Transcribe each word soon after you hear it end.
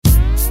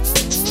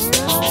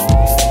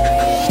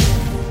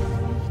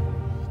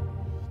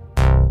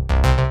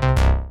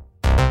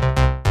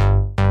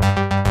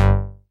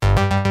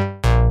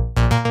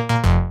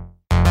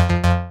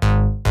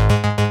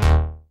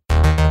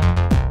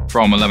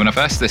From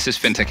 11FS, this is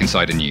FinTech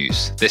Insider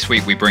News. This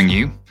week we bring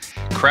you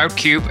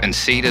Crowdcube and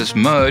Seedrs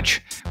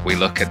merge. We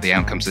look at the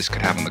outcomes this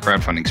could have on the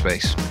crowdfunding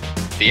space.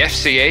 The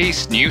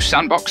FCA's new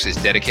sandbox is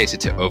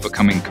dedicated to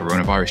overcoming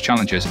coronavirus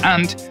challenges,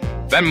 and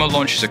Venmo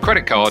launches a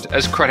credit card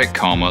as Credit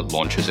Karma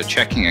launches a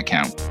checking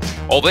account.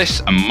 All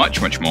this and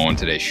much, much more on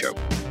today's show.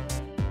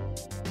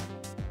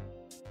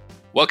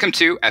 Welcome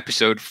to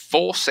episode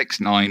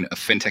 469 of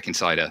FinTech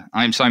Insider.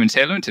 I'm Simon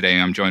Taylor, and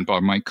today I'm joined by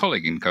my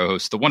colleague and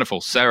co-host, the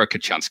wonderful Sarah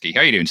Kocianski.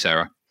 How are you doing,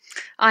 Sarah?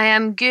 I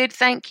am good,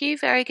 thank you.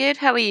 Very good.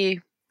 How are you?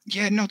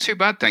 Yeah, not too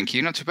bad, thank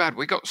you. Not too bad.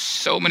 We got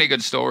so many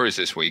good stories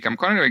this week. I'm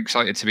quite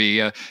excited to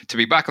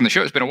be back on the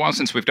show. It's been a while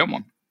since we've done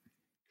one.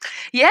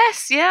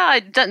 Yes, yeah,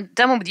 I've done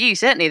one with you,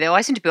 certainly, though.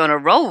 I seem to be on a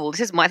roll. I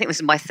think this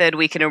is my third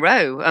week in a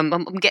row.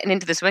 I'm getting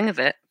into the swing of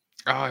it.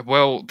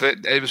 Well,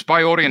 it was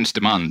by audience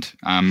demand.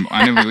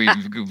 I know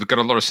we've got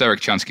a lot of Sarah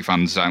Kocianski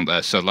fans out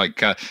there, so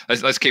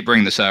let's keep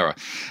bringing the Sarah.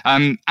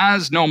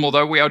 As normal,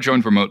 though, we are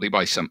joined remotely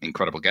by some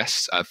incredible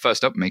guests.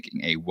 First up,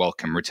 making a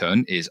welcome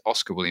return is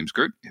Oscar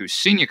Williams-Groot, who's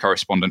senior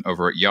correspondent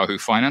over at Yahoo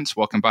Finance.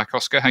 Welcome back,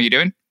 Oscar. How are you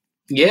doing?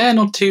 Yeah,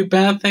 not too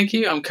bad, thank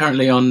you. I'm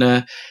currently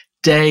on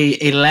day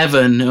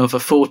 11 of a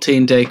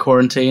 14-day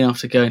quarantine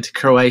after going to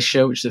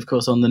Croatia, which is, of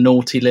course, on the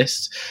naughty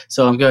list.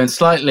 So I'm going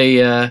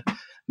slightly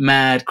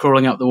mad,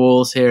 crawling up the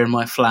walls here in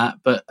my flat.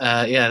 But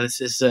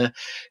this is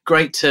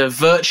great to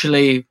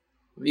virtually,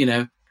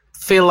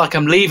 feel like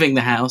I'm leaving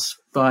the house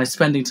by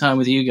spending time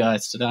with you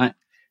guys tonight.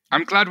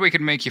 I'm glad we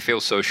could make you feel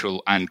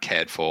social and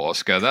cared for,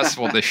 Oscar. That's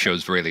what this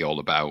show's really all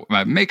about.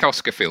 Make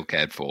Oscar feel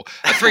cared for.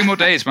 3 more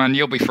days, man,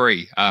 you'll be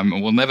free.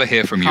 And we'll never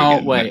hear from you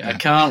again. I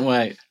can't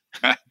wait.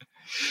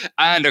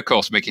 And, of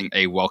course, making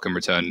a welcome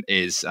return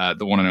is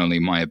the one and only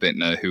Maya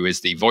Bittner, who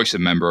is the voice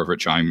and member over at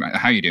Chime.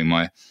 How are you doing,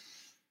 Maya?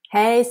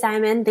 Hey,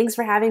 Simon. Thanks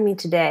for having me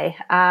today.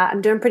 I'm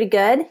doing pretty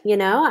good.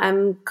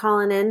 I'm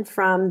calling in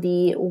from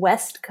the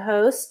West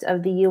Coast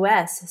of the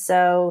U.S.,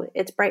 so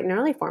it's bright and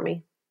early for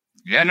me.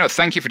 Yeah, no,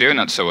 thank you for doing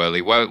that so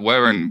early.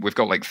 We've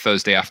got like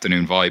Thursday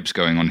afternoon vibes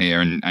going on here,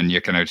 and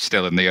you're kind of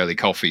still in the early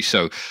coffee.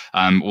 So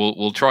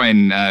we'll try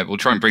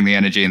and bring the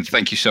energy. And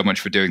thank you so much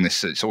for doing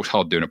this. It's always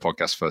hard doing a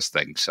podcast first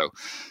thing, so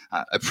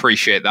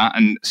appreciate that.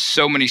 And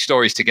so many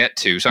stories to get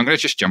to. So I'm going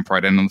to just jump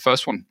right in on the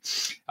first one.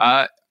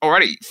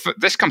 Alrighty,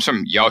 this comes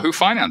from Yahoo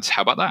Finance.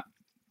 How about that?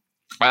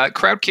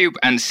 Crowdcube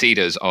and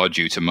Seedrs are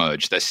due to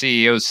merge. Their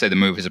CEOs say the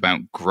move is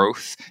about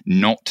growth,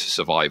 not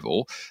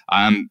survival.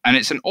 And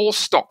it's an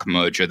all-stock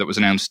merger that was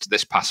announced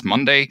this past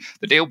Monday.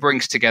 The deal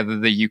brings together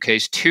the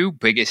UK's 2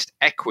 biggest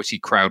equity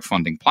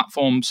crowdfunding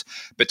platforms.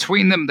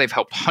 Between them, they've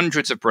helped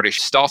hundreds of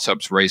British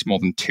startups raise more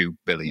than £2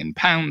 billion.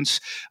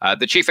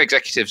 The chief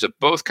executives of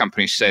both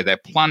companies say their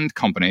planned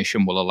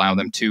combination will allow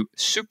them to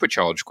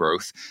supercharge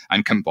growth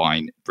and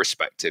combine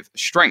respective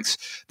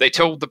strengths. They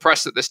told the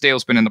press that this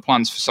deal's been in the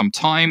plans for some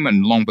time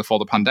and long before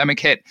the pandemic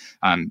hit.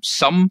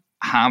 Some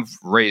have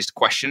raised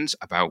questions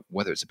about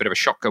whether it's a bit of a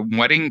shotgun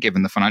wedding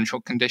given the financial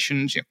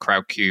conditions.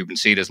 Crowdcube and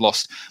Seedrs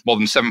lost more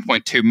than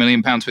 £7.2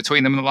 million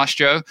between them in the last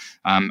year.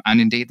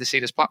 And indeed, the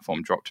Seedrs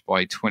platform dropped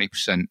by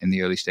 20% in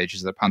the early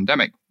stages of the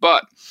pandemic.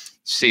 But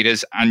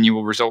Seedrs'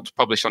 annual results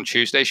published on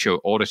Tuesday show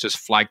auditors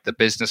flagged the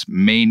business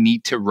may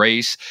need to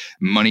raise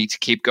money to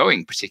keep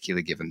going,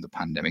 particularly given the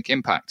pandemic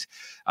impact.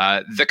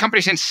 The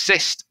companies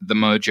insist the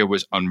merger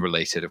was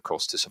unrelated, of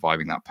course, to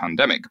surviving that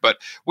pandemic. But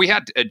we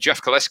had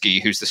Jeff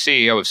Koleski, who's the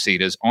CEO of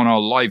Seedrs, on our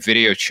live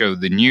video show,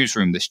 The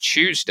Newsroom, this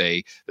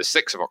Tuesday, the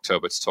 6th of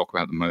October, to talk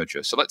about the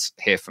merger. So let's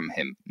hear from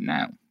him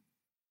now.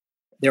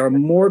 There are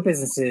more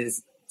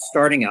businesses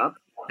starting up,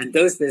 and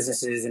those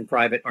businesses in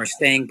private are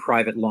staying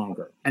private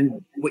longer.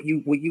 And what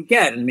you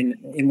get,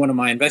 in one of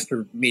my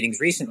investor meetings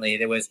recently,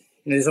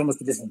 there's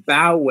almost this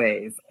bow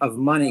wave of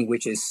money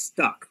which is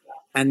stuck,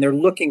 and they're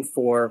looking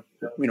for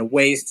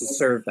ways to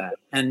serve that.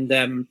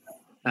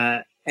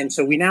 And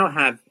so we now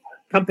have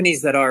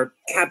companies that are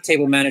cap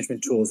table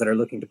management tools that are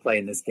looking to play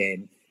in this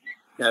game.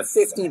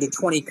 15 to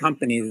 20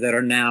 companies that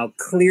are now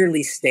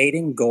clearly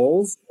stating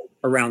goals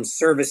around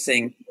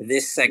servicing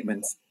this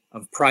segment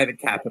of private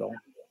capital,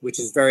 which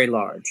is very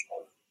large.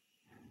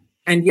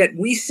 And yet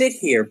we sit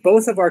here,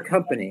 both of our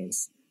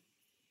companies,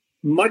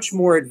 much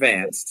more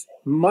advanced,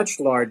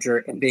 much larger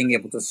in being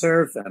able to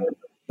serve them,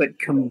 but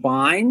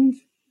combined,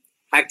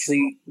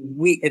 actually,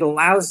 it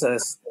allows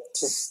us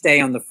to stay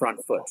on the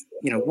front foot.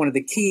 One of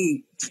the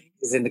key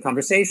changes in the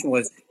conversation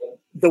was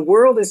the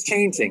world is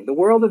changing. The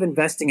world of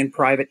investing in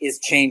private is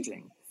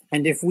changing.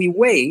 And if we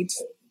wait,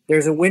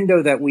 there's a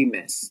window that we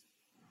miss.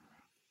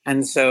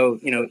 And so,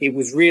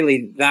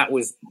 that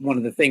was one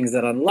of the things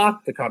that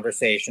unlocked the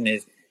conversation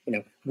is,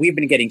 we've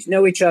been getting to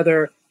know each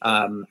other.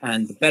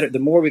 And the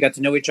more we got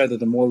to know each other,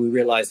 the more we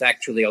realized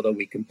actually, although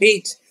we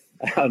compete,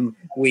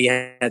 we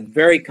had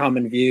very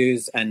common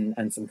views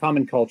and some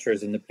common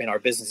cultures in our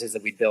businesses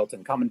that we built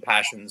and common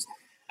passions.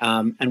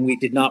 And we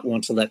did not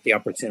want to let the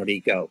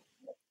opportunity go.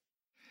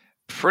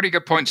 Pretty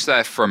good points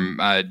there from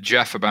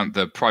Jeff about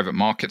the private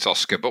markets,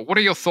 Oscar. But what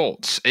are your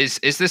thoughts? Is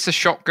this a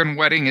shotgun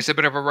wedding? Is it a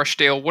bit of a rush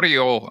deal? What are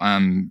your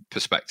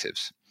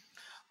perspectives?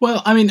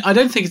 Well, I mean, I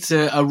don't think it's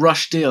a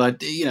rush deal.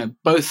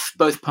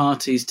 Both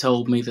parties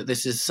told me that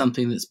this is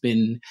something that's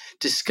been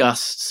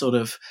discussed sort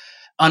of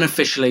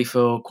unofficially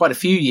for quite a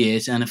few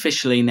years, and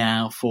officially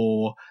now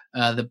for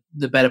the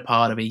better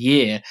part of a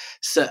year.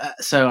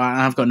 So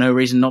I've got no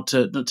reason not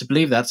to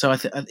believe that. So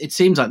it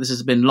seems like this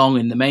has been long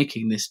in the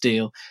making, this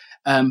deal.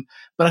 But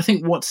I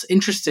think what's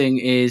interesting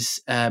is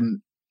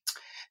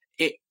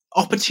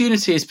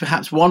opportunity is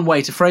perhaps one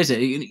way to phrase it.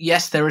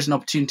 Yes, there is an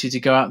opportunity to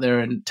go out there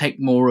and take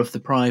more of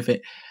the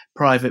private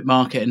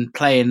market and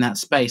play in that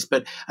space.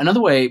 But another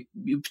way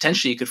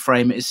potentially you could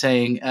frame it is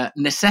saying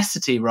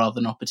necessity rather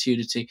than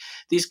opportunity.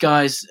 These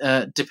guys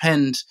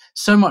depend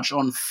so much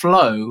on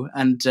flow.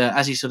 And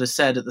as you sort of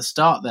said at the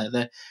start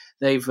there,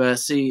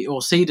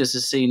 Seedrs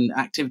has seen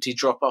activity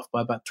drop off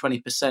by about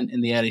 20%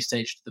 in the early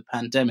stage of the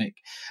pandemic.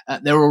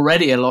 They're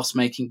already a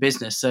loss-making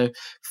business, so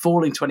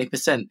falling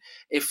 20%.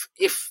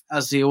 If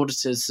as the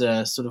auditors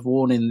sort of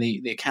warn in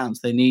the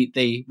accounts,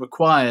 they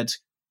required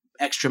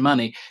extra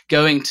money,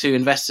 going to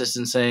investors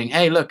and saying,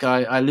 "Hey, look,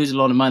 I lose a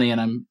lot of money and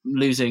I'm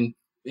losing,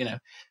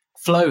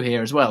 flow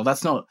here as well."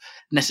 That's not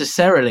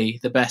necessarily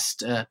the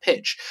best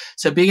pitch.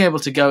 So being able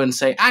to go and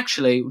say,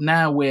 actually,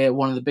 now we're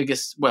one of the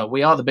biggest,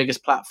 we are the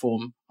biggest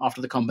platform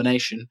after the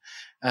combination,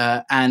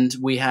 and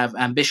we have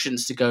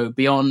ambitions to go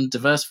beyond,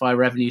 diversify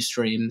revenue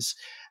streams.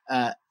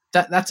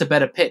 That's a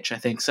better pitch, I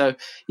think. So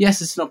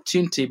yes, it's an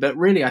opportunity, but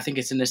really I think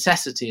it's a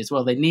necessity as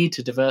well. They need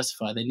to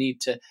diversify. They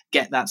need to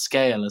get that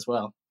scale as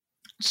well.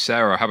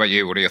 Sarah, how about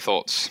you? What are your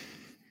thoughts?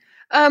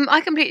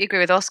 I completely agree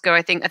with Oscar.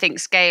 I think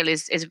scale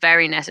is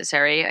very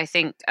necessary. I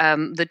think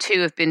the two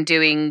have been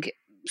doing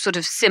sort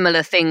of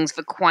similar things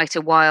for quite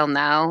a while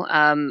now.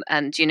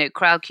 And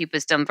Crowdcube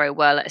has done very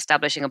well at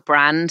establishing a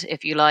brand,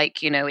 if you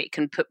like. It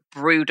can put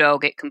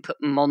Brewdog, it can put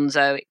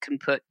Monzo, it can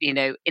put,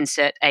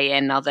 insert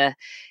another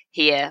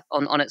here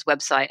on its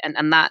website.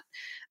 And that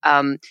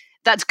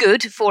that's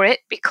good for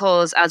it,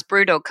 because as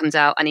Brewdog comes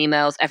out and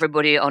emails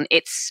everybody on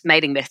its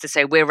mailing list to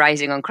say we're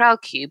rising on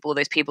Crowdcube, all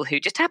those people who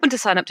just happen to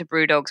sign up to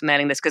Brewdog's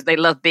mailing list because they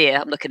love beer,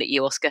 I'm looking at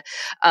you, Oscar,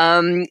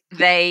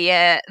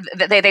 they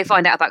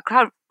find out about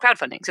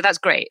crowdfunding. So that's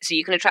great. So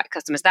you can attract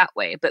customers that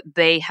way. But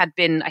they had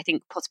been, I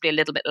think, possibly a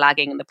little bit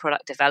lagging in the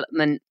product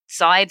development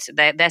side. So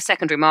their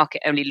secondary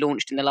market only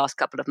launched in the last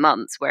couple of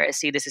months, whereas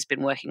Seedrs has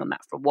been working on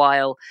that for a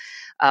while.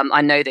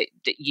 I know that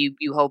you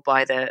hold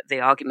by the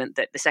argument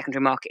that the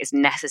secondary market is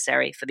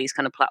necessary for these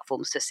kind of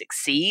platforms to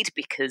succeed,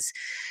 because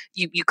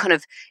you kind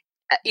of,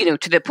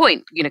 to the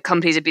point,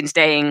 companies have been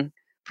staying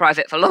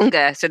private for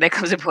longer. So there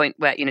comes a point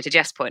where, to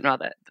Jeff's point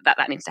rather,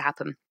 that needs to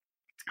happen.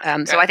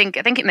 So I think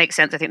it makes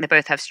sense. I think they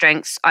both have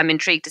strengths. I'm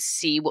intrigued to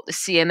see what the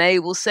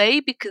CMA will say,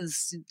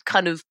 because it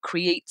kind of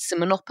creates a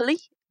monopoly.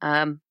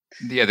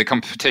 Yeah, the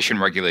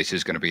competition regulator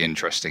is going to be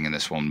interesting in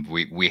this one.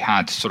 We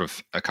had sort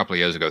of a couple of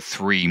years ago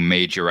 3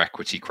 major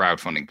equity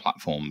crowdfunding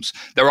platforms.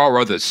 There are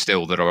others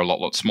still that are a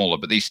lot smaller,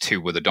 but these 2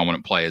 were the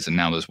dominant players, and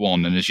now there's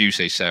one. And as you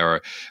say,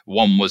 Sarah,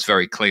 one was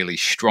very clearly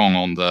strong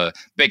on the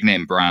big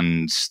name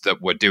brands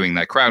that were doing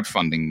their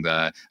crowdfunding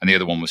there, and the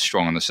other one was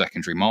strong on the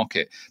secondary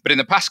market. But in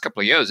the past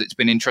couple of years, it's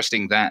been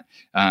interesting that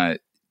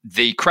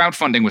the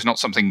crowdfunding was not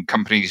something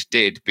companies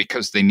did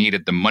because they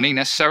needed the money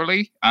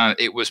necessarily.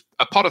 It was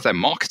a part of their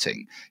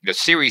marketing.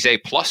 Series A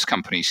plus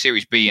companies,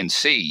 Series B and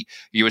C,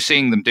 you were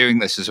seeing them doing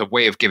this as a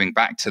way of giving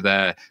back to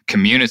their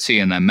community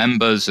and their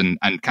members, and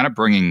kind of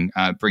bringing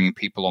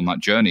people on that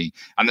journey.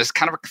 And there's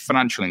kind of a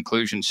financial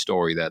inclusion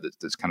story there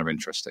that's kind of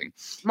interesting.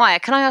 Maya,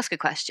 can I ask a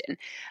question?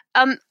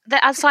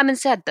 As Simon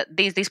said, that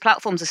these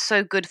platforms are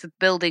so good for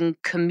building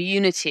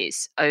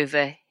communities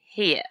over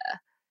here.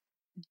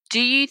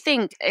 Do you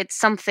think it's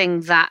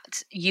something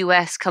that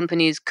US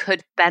companies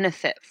could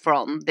benefit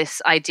from,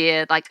 this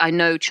idea? Like, I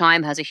know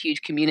Chime has a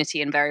huge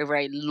community and very,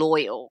 very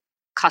loyal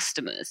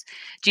customers.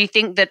 Do you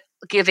think that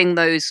giving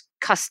those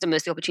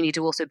customers the opportunity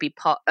to also be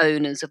part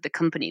owners of the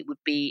company would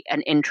be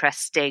an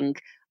interesting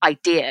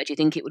idea? Do you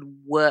think it would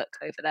work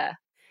over there?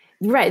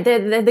 Right.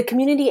 The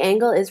community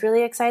angle is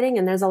really exciting,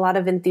 and there's a lot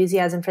of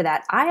enthusiasm for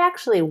that. I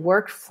actually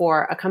worked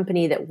for a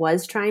company that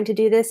was trying to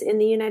do this in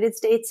the United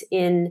States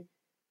in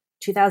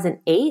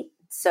 2008,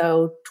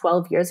 so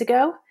 12 years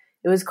ago.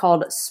 It was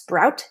called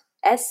Sprout,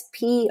 SPROWTT. It's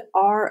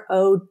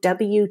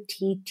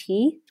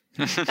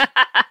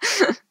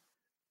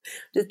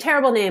a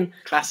terrible name.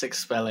 Classic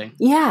spelling.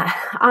 Yeah.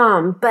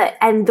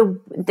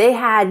 They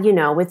had,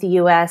 with the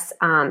US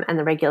and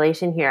the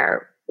regulation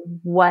here,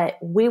 what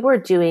we were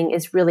doing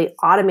is really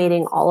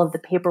automating all of the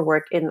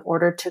paperwork in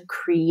order to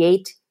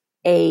create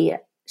a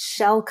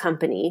shell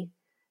company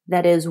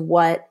that is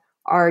what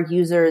our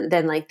user,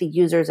 then like the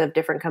users of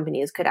different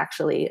companies could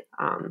actually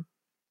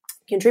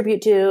contribute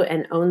to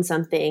and own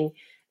something.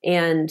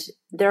 And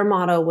their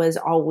motto was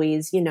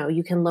always,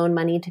 you can loan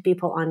money to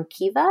people on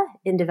Kiva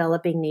in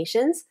developing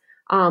nations,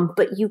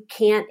 but you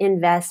can't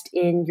invest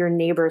in your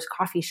neighbor's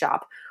coffee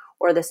shop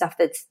or the stuff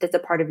that's a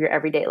part of your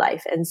everyday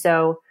life. And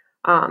so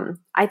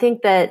I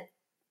think that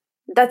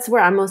that's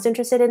where I'm most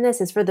interested in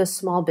this, is for the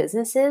small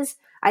businesses.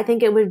 I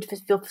think it would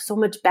feel so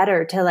much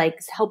better to like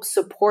help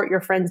support your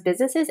friends'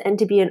 businesses and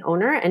to be an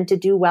owner and to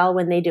do well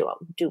when they do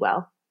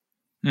well.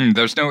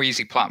 There's no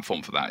easy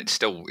platform for that. It's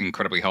still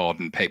incredibly hard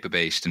and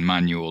paper-based and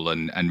manual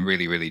and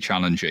really, really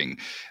challenging.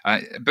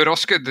 But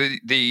Oscar,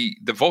 the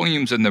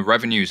volumes and the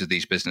revenues of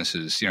these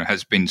businesses,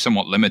 has been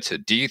somewhat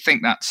limited. Do you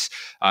think that's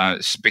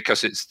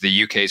because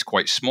the UK is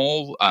quite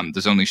small?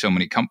 There's only so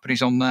many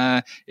companies on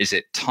there. Is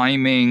it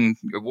timing?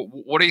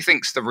 What do you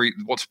think's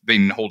what's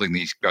been holding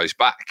these guys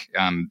back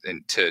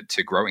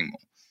to growing more?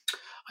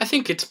 I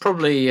think it's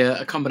probably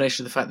a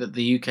combination of the fact that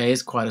the UK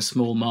is quite a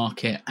small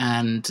market,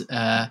 and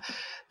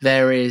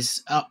there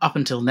is, up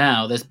until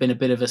now, there's been a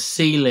bit of a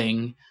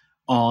ceiling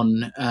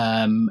on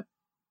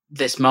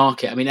this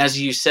market. I mean, as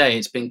you say,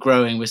 it's been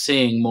growing. We're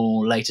seeing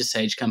more later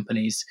stage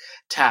companies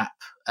tap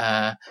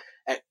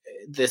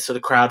this sort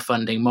of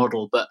crowdfunding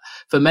model. But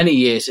for many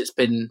years, it's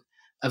been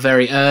a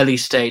very early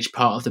stage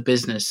part of the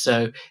business.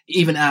 So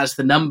even as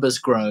the numbers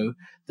grow,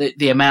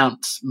 the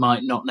amounts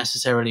might not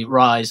necessarily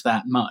rise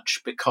that much,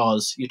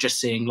 because you're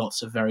just seeing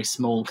lots of very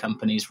small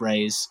companies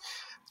raise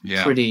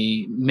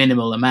pretty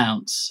minimal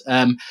amounts.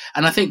 And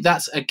I think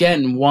that's,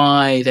 again,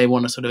 why they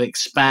want to sort of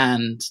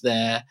expand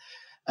their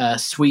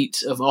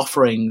suite of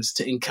offerings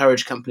to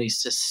encourage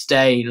companies to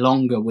stay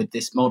longer with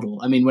this model.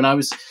 I mean, when I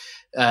was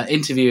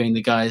interviewing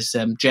the guys,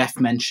 Jeff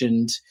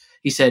mentioned,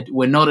 he said,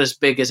 we're not as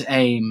big as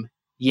AIM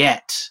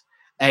yet.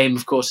 AIM,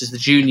 of course, is the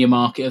junior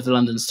market of the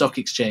London Stock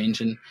Exchange,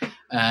 and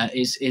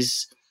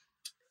it's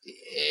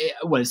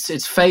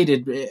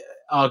faded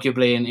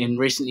arguably in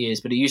recent years,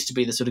 but it used to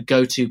be the sort of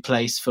go-to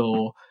place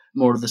for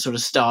more of the sort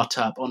of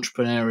startup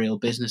entrepreneurial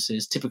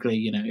businesses.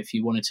 Typically, if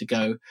you wanted to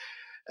go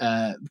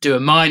do a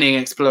mining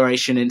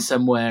exploration in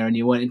somewhere and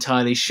you weren't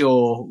entirely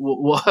sure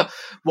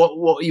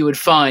what you would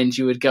find,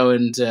 you would go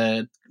and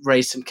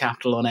raise some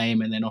capital on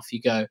AIM, and then off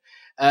you go.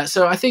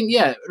 So I think,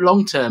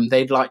 long term,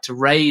 they'd like to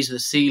raise the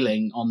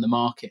ceiling on the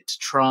market to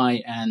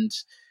try and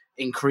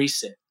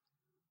increase it.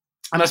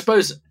 And I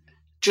suppose,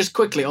 just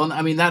quickly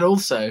that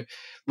also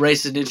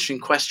raises an interesting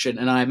question,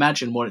 and I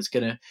imagine what it's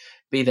going to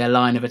be their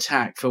line of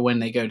attack for when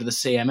they go to the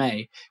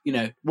CMA.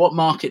 What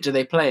market do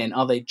they play in?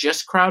 Are they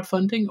just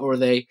crowdfunding, or are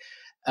they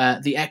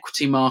the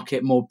equity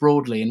market more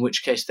broadly, in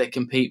which case they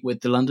compete with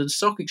the London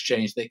Stock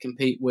Exchange, they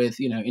compete with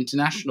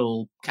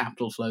international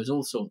capital flows,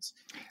 all sorts.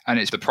 And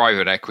it's the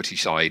private equity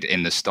side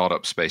in the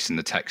startup space, in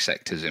the tech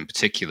sectors in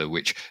particular,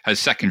 which has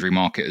secondary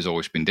market has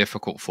always been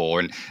difficult for.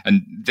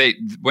 And they,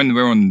 when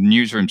we were on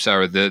Newsroom,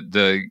 Sarah,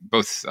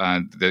 both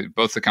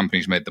the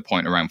companies made the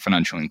point around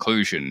financial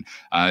inclusion.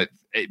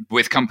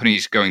 With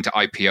companies going to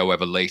IPO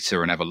ever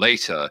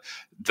later,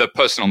 the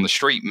person on the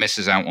street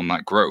misses out on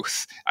that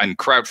growth, and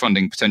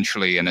crowdfunding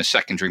potentially in a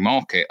secondary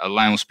market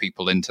allows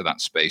people into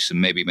that space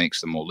and maybe makes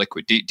them more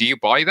liquid. Do you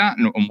buy that?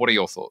 And what are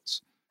your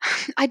thoughts?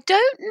 I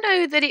don't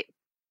know that it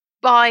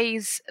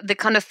buys the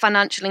kind of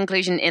financial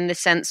inclusion in the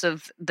sense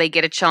of they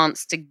get a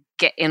chance to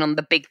get in on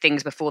the big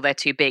things before they're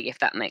too big, if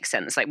that makes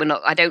sense. Like,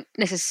 I don't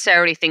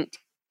necessarily think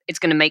it's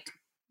going to make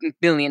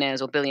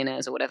billionaires or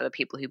billionaires or whatever the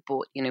people who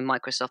bought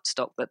Microsoft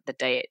stock the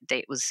day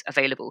it was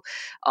available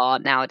are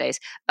nowadays,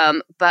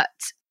 but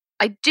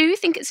I do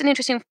think it's an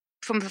interesting,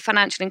 from a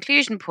financial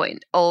inclusion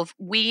point of,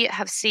 we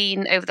have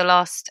seen over the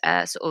last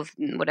sort of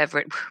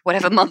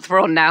whatever month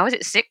we're on now, is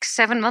it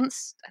 6-7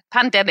 months,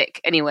 pandemic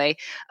anyway,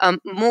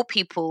 more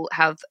people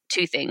have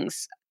two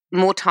things: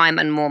 more time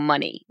and more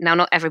money. Now,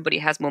 not everybody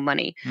has more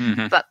money,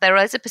 but there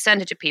is a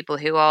percentage of people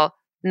who are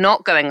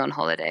not going on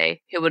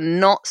holiday, who are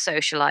not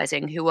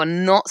socializing, who are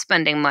not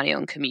spending money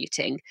on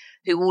commuting,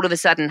 who all of a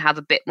sudden have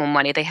a bit more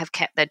money. They have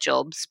kept their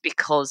jobs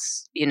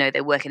because, they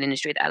work in an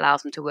industry that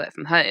allows them to work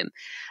from home.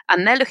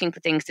 And they're looking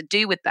for things to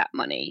do with that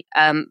money.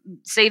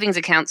 Savings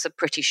accounts are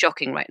pretty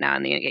shocking right now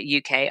in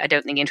the UK. I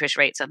don't think interest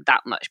rates are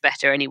that much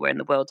better anywhere in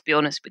the world, to be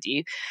honest with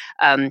you.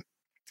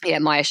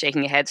 Maya's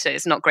shaking her head, so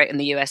it's not great in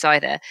the US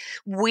either.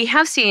 We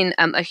have seen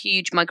a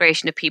huge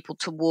migration of people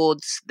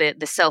towards the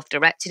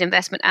self-directed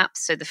investment apps,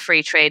 so the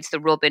Freetrades, the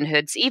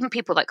Robinhoods, even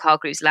people like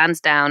Hargreaves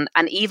Lansdown,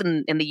 and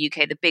even in the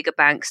UK, the bigger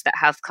banks that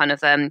have kind of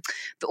the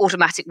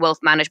automatic wealth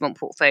management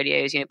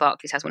portfolios.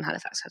 Barclays has one,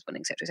 Halifax has one,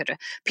 etc., etc.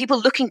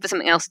 People looking for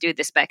something else to do with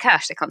this spare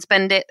cash. They can't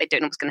spend it. They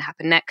don't know what's going to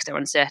happen next. They're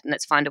uncertain.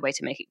 Let's find a way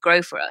to make it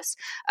grow for us.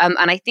 And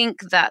I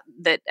think that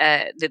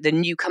the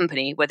new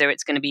company, whether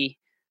it's going to be,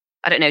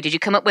 I don't know, did you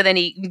come up with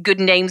any good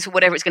names for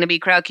whatever it's going to be?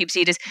 Crowdcube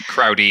Seeders?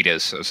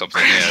 Crowd-eaters or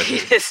something, yeah.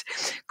 Yes.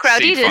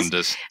 Crowd-eaters.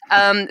 Seed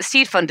funders.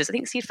 Seed funders. I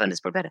think seed funders is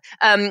probably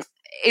better.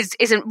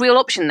 Is a real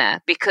option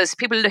there, because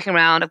people are looking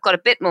around. I've got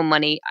a bit more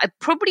money. I'm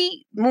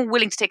probably more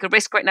willing to take a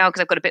risk right now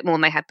because I've got a bit more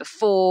than I had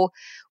before.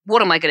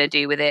 What am I going to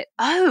do with it?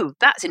 Oh,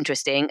 that's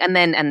interesting. And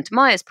to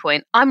Maya's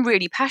point, I'm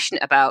really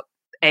passionate about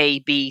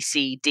A, B,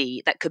 C,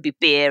 D. That could be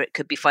beer. It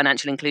could be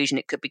financial inclusion.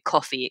 It could be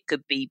coffee. It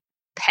could be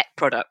pet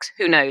products.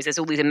 Who knows? There's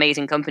all these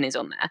amazing companies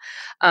on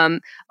there.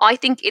 I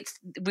think it's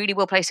really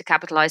well placed to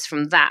capitalize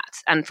from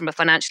that, and from a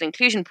financial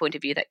inclusion point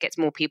of view, that gets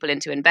more people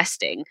into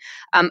investing.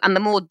 And the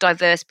more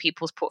diverse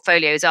people's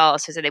portfolios are,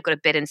 so they've got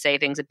a bit in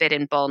savings, a bit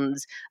in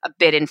bonds, a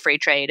bit in free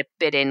trade, a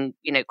bit in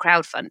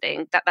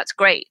crowdfunding. That's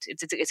great.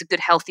 It's a good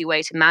healthy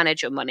way to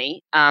manage your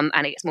money, and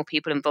it gets more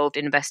people involved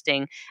in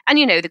investing. And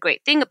the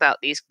great thing about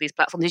these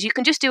platforms is you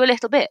can just do a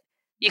little bit.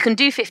 You can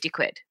do 50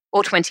 quid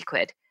or 20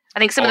 quid. I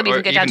think some of them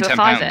even go down to a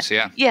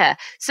 £5. Yeah.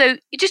 So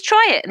you just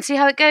try it and see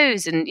how it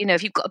goes. And,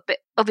 if you've got a bit,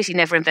 obviously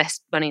never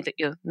invest money that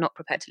you're not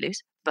prepared to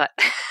lose. But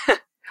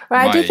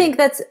Well, I do think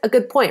that's a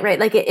good point, right?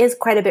 Like, it is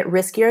quite a bit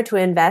riskier to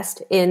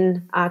invest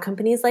in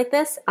companies like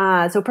this.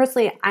 So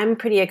personally, I'm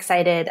pretty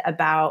excited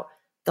about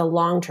the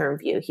long-term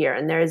view here.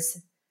 And there's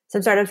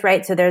some startups,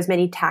 right? So there's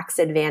many tax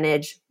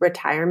advantage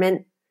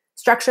retirement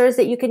structures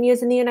that you can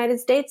use in the United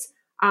States.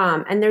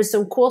 And there's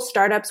some cool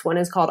startups. One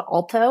is called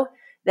Alto,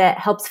 that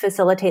helps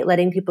facilitate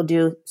letting people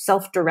do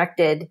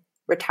self-directed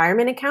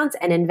retirement accounts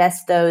and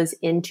invest those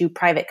into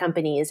private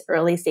companies,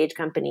 early stage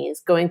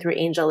companies, going through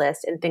AngelList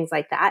and things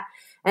like that.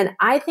 And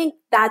I think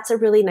that's a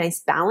really nice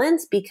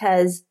balance,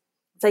 because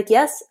it's like,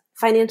 yes,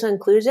 financial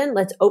inclusion,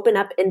 let's open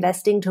up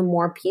investing to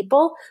more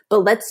people,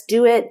 but let's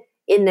do it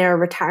in their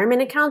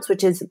retirement accounts,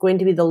 which is going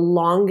to be the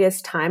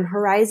longest time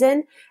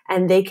horizon,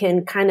 and they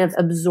can kind of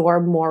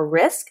absorb more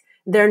risk.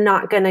 They're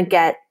not going to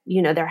get,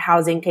 their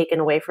housing taken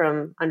away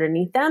from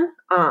underneath them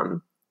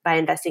by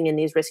investing in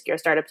these riskier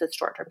startups with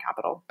short-term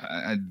capital.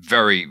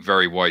 Very,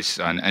 very wise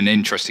and an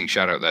interesting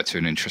shout out there to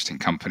an interesting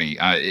company.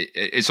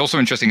 It's also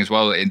interesting as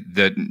well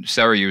that,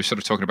 Sarah, you were sort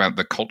of talking about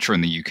the culture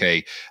in the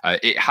UK.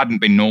 It hadn't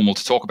been normal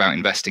to talk about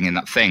investing in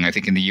that thing. I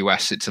think in the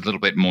US, it's a little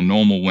bit more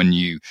normal when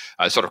you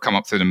sort of come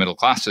up through the middle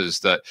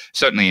classes, that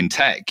certainly in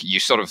tech, you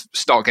sort of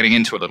start getting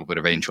into a little bit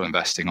of angel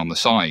investing on the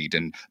side,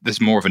 and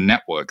there's more of a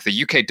network.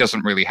 The UK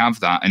doesn't really have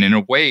that. And in a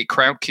way,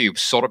 Crowdcube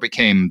sort of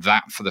became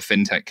that for the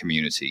fintech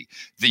community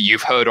that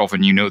you've heard of,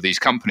 and these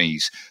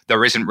companies.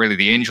 There isn't really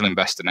the angel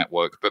investor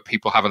network, but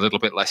people have a little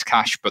bit less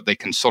cash, but they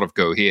can sort of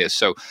go here.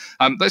 So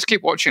let's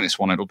keep watching this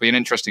one. It'll be an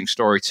interesting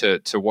story to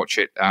watch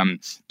it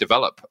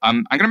develop.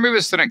 I'm going to move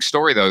us to the next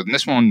story, though, and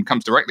this one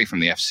comes directly from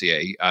the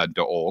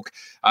FCA.org,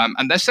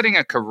 and they're setting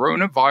a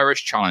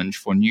coronavirus challenge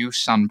for new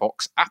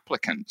sandbox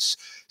applicants.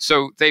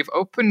 So they've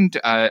opened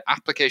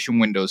application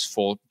windows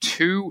for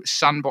 2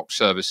 sandbox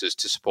services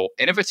to support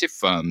innovative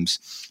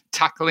firms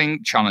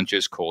tackling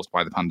challenges caused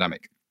by the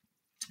pandemic.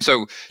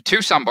 So 2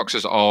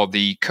 sandboxes are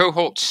the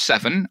Cohort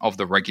 7 of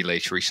the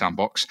regulatory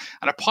sandbox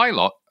and a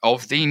pilot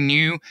of the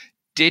new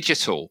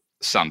digital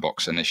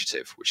sandbox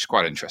initiative, which is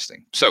quite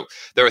interesting. So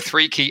there are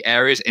 3 key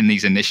areas in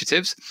these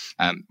initiatives.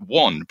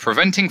 1,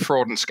 preventing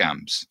fraud and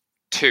scams.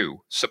 2,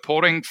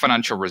 supporting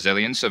financial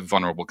resilience of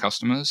vulnerable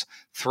customers.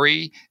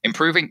 3,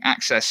 improving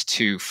access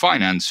to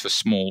finance for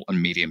small and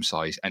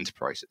medium-sized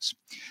enterprises.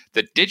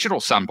 The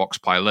digital sandbox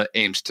pilot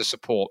aims to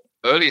support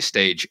earlier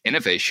stage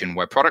innovation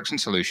where products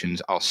and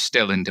solutions are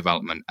still in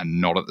development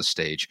and not at the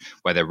stage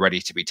where they're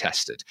ready to be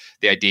tested.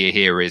 The idea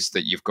here is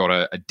that you've got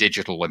a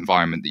digital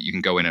environment that you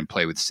can go in and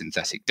play with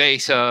synthetic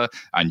data,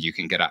 and you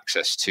can get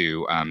access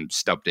to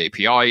stubbed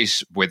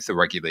APIs with the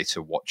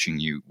regulator watching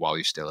you while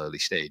you're still early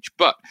stage.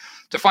 But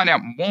to find out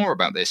more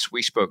about this,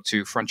 we spoke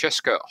to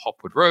Francesca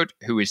Hopwood-Road,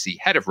 who is the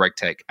head of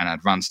RegTech and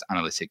Advanced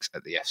Analytics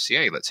at the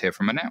FCA. Let's hear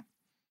from her now.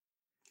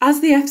 As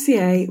the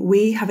FCA,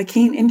 we have a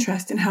keen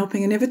interest in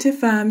helping innovative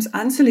firms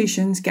and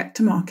solutions get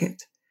to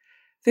market.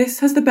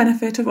 This has the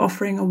benefit of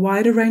offering a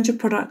wider range of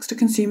products to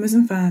consumers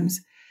and firms,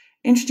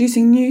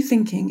 introducing new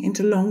thinking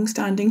into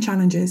long-standing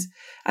challenges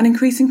and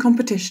increasing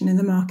competition in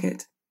the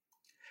market.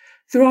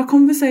 Through our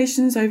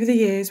conversations over the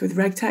years with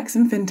RegTechs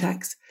and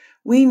FinTechs,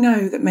 we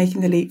know that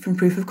making the leap from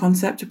proof of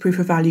concept to proof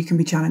of value can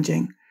be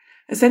challenging.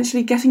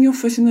 Essentially getting your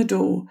foot in the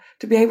door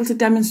to be able to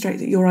demonstrate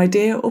that your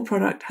idea or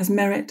product has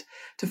merit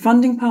to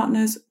funding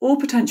partners or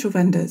potential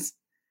vendors.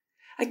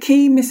 A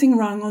key missing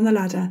rung on the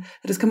ladder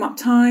that has come up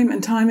time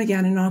and time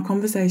again in our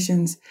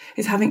conversations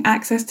is having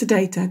access to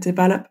data to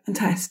develop and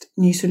test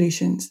new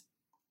solutions.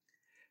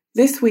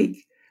 This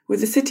week,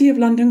 with the City of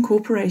London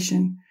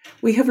Corporation,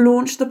 we have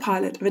launched the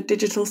pilot of a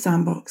digital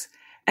sandbox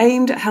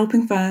aimed at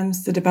helping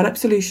firms to develop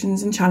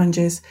solutions and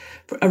challenges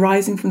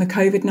arising from the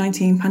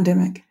COVID-19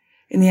 pandemic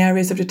in the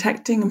areas of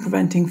detecting and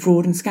preventing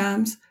fraud and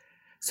scams,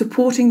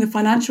 supporting the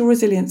financial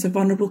resilience of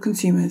vulnerable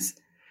consumers,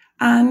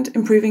 and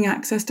improving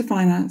access to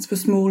finance for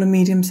small and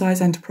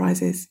medium-sized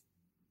enterprises.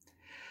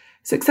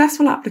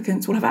 Successful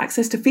applicants will have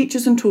access to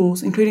features and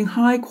tools, including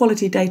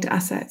high-quality data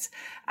assets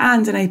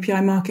and an API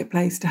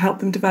marketplace to help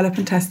them develop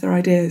and test their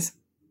ideas.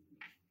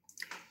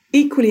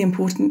 Equally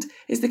important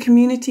is the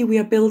community we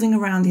are building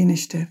around the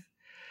initiative,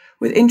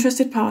 with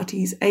interested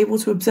parties able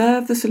to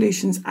observe the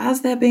solutions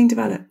as they're being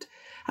developed,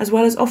 as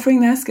well as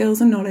offering their skills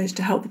and knowledge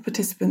to help the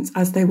participants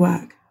as they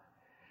work.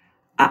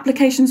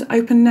 Applications are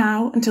open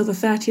now until the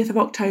 30th of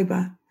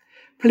October.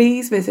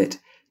 Please visit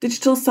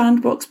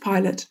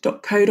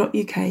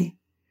digitalsandboxpilot.co.uk.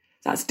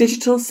 That's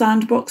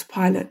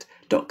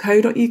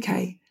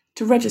digitalsandboxpilot.co.uk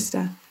to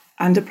register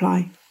and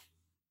apply.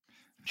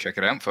 Check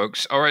it out,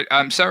 folks. All right,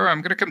 Sarah,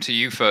 I'm going to come to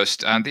you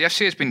first. The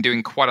FCA has been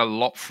doing quite a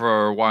lot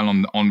for a while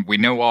on we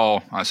know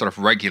our sort of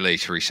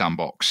regulatory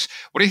sandbox.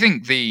 What do you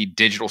think the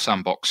digital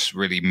sandbox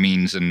really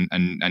means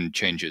and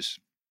changes?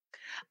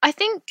 I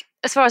think,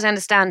 as far as I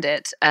understand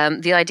it,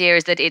 the idea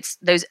is that it's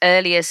those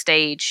earlier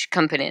stage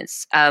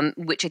companies,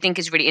 which I think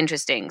is really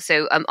interesting.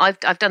 So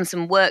I've done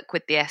some work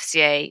with the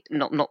FCA,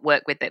 not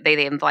work with it.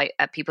 They invite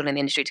people in the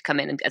industry to come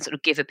in and sort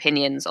of give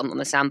opinions on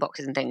the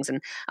sandboxes and things.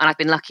 And I've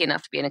been lucky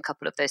enough to be in a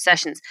couple of those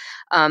sessions.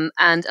 And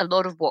a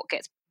lot of what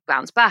gets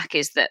bounce back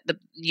is that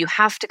you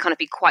have to kind of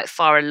be quite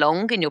far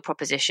along in your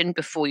proposition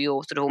before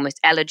you're sort of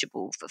almost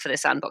eligible for the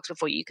sandbox,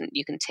 before you can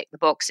tick the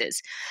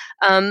boxes.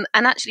 And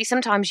actually,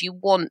 sometimes you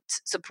want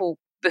support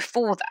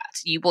before that.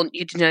 You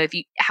to know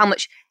how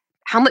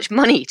much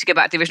money, to go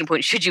back to the original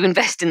point, should you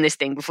invest in this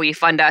thing before you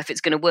find out if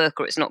it's going to work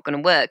or it's not going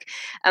to work.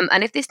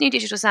 And if this new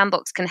digital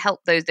sandbox can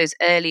help those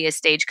earlier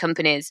stage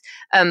companies,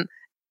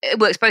 it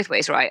works both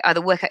ways, right?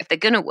 Either work out if they're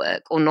going to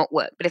work or not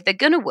work. But if they're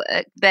going to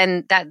work,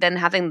 then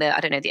having the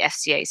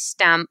FCA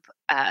stamp,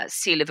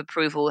 seal of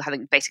approval,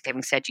 having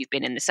said you've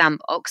been in the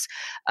sandbox,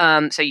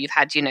 so you've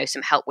had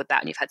some help with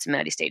that and you've had some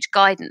early stage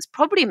guidance,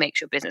 probably makes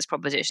your business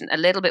proposition a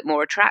little bit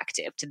more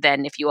attractive to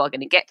then, if you are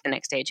going to get to the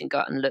next stage and go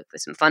out and look for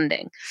some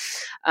funding.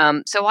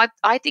 So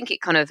I think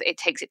it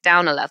takes it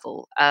down a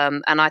level,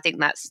 and I think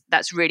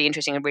that's really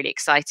interesting and really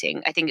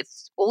exciting. I think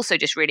it's also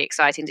just really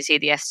exciting to see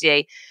the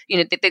FCA.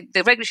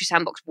 The regulatory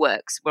sandbox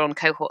works. We're on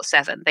cohort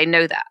 7. They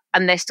know that,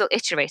 and they're still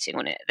iterating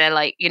on it. They're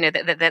like,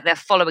 they're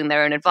following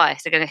their own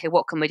advice. They're going, okay,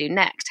 what can we do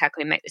next? How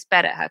can we make this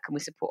better? How can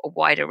we support a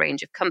wider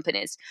range of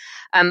companies?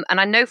 And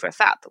I know for a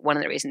fact that one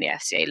of the reasons the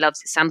FCA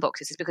loves its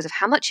sandboxes is because of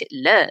how much it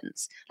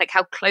learns, like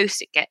how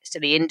close it gets to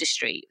the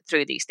industry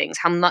through these things,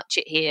 how much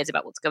it hears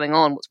about what's going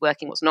on, what's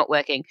working, what's not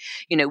working,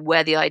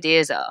 where the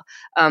ideas are.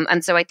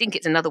 And so I think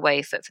it's another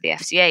way for the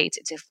FCA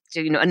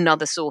to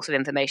another source of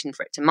information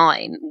for it to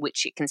mine,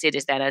 which it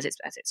considers then as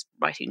it's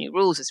writing new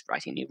rules, it's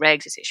writing new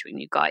regs, it's issuing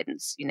new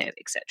guidance,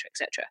 et cetera, et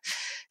cetera.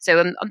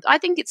 So I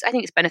think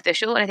it's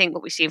beneficial, and I think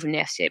what we've seen from the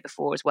FCA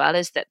before as well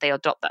is that they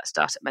adopt that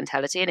startup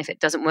mentality, and if it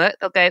doesn't work,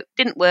 they'll go,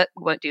 didn't work,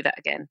 we won't do that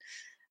again.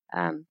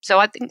 So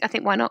I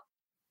think why not?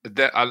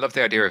 I love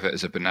the idea of it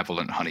as a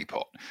benevolent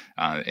honeypot,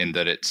 in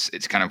that it's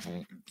kind of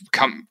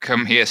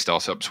come here,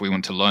 startups. We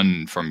want to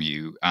learn from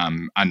you,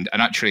 and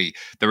actually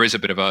there is a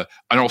bit of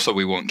and also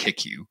we won't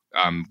kick you.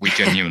 We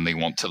genuinely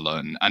want to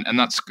learn, and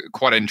that's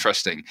quite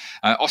interesting.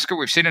 Oscar,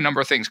 we've seen a number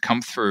of things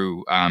come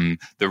through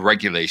the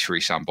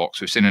regulatory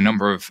sandbox. We've seen a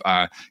number of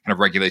kind of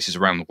regulators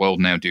around the world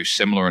now do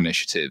similar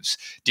initiatives.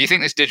 Do you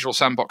think this digital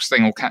sandbox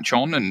thing will catch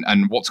on,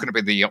 and what's going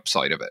to be the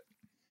upside of it?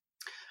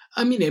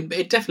 I mean,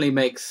 it definitely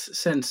makes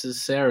sense,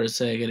 as Sarah's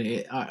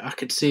saying. I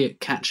could see it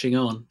catching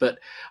on. But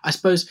I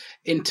suppose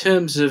in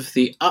terms of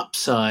the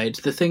upside,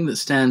 the thing that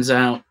stands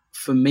out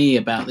for me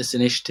about this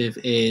initiative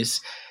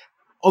is,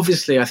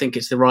 obviously, I think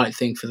it's the right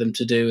thing for them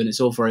to do, and it's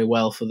all very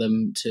well for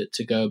them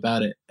to go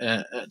about it,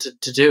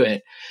 to do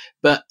it.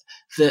 But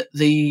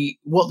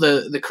what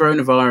the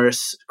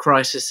coronavirus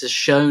crisis has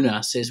shown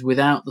us is,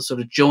 without the sort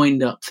of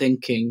joined up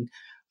thinking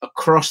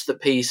across the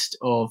piece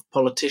of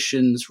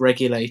politicians,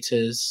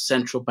 regulators,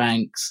 central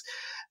banks,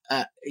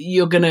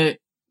 you're going to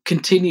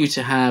continue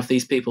to have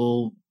these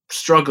people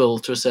struggle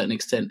to a certain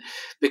extent.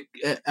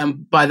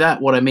 And by that,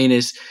 what I mean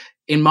is,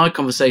 in my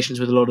conversations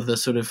with a lot of the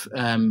sort of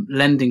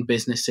lending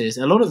businesses,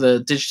 a lot of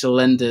the digital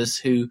lenders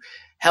who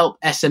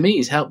help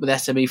SMEs, help with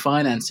SME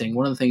financing,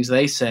 one of the things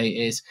they say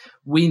is,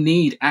 we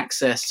need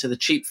access to the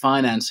cheap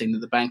financing that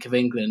the Bank of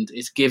England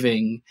is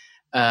giving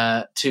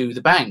to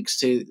the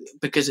banks,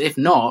 because if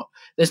not,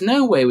 there's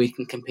no way we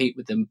can compete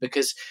with them,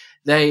 because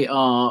they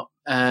are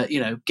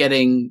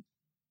getting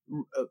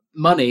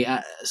money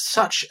at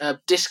such a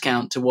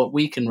discount to what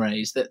we can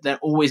raise that they're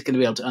always going to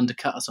be able to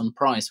undercut us on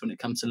price when it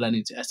comes to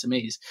lending to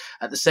SMEs.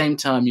 At the same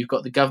time, you've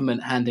got the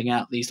government handing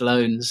out these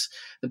loans,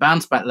 the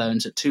bounce back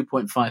loans at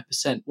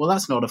 2.5%. Well,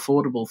 that's not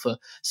affordable for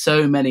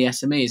so many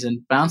SMEs,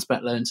 and bounce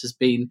back loans has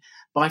been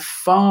by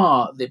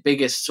far the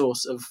biggest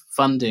source of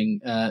funding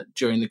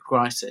during the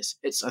crisis.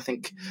 It's, I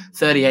think,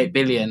 38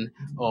 billion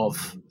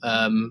of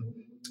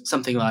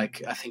something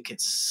like, I think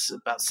it's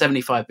about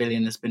 75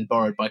 billion has been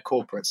borrowed by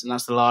corporates, and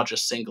that's the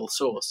largest single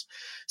source.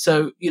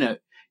 So,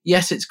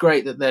 yes, it's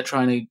great that they're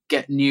trying to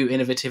get new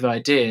innovative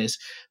ideas,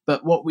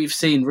 but what we've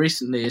seen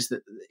recently is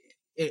that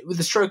with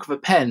the stroke of a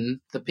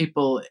pen, the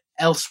people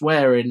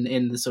elsewhere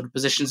in the sort of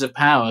positions of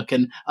power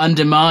can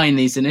undermine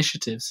these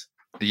initiatives.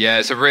 Yeah,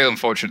 it's a real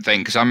unfortunate thing,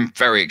 because I'm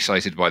very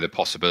excited by the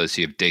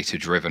possibility of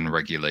data-driven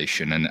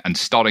regulation and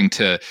starting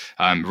to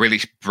really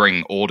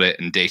bring audit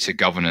and data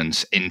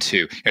governance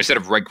into, instead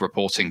of reg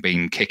reporting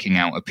being kicking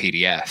out a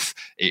PDF,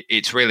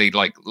 it's really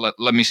like,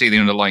 let me see the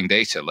underlying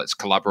data. Let's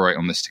collaborate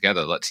on this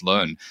together. Let's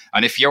learn.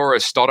 And if you're a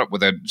startup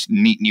with a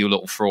neat new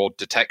little fraud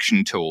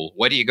detection tool,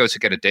 where do you go to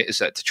get a data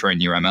set to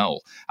train your ML?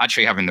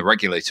 Actually having the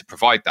regulator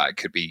provide that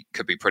could be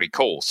pretty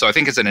cool. So I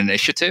think as an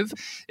initiative,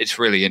 it's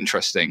really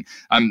interesting.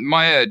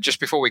 Maya, just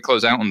before we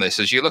close out on this,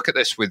 as you look at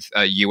this with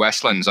a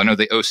US lens, I know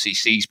the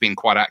OCC's been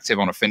quite active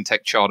on a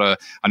fintech charter.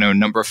 I know a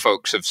number of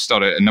folks have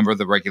started, a number of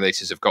the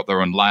regulators have got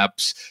their own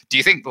labs. Do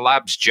you think the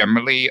labs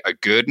generally are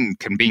good, and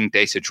can being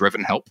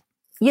data-driven help?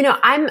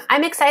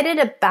 I'm excited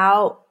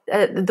about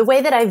the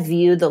way that I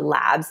view the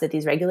labs that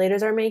these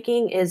regulators are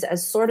making is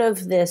as sort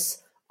of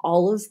this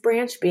olive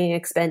branch being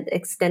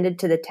extended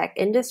to the tech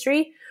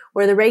industry,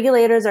 where the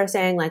regulators are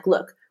saying, like,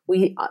 look,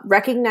 we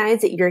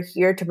recognize that you're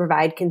here to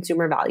provide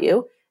consumer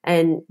value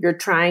and you're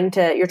trying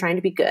to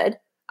be good.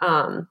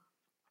 And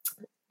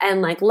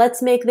like,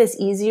 let's make this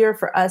easier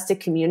for us to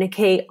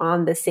communicate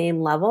on the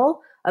same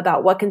level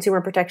about what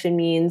consumer protection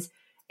means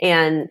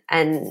and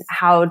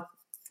how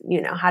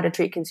to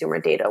treat consumer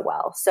data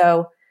well.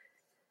 So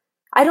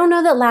I don't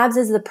know that labs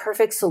is the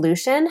perfect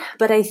solution,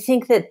 but I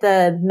think that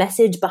the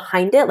message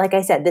behind it, like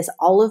I said, this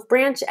olive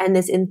branch and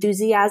this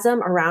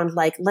enthusiasm around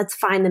like, let's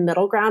find the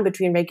middle ground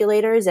between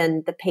regulators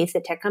and the pace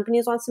that tech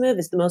companies want to move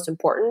is the most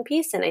important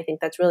piece. And I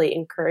think that's really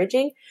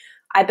encouraging.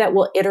 I bet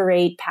we'll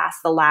iterate past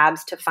the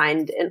labs to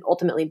find an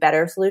ultimately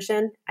better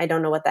solution. I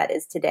don't know what that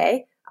is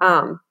today.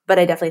 But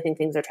I definitely think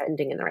things are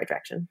trending in the right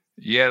direction.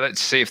 Yeah,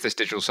 let's see if this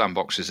digital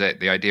sandbox is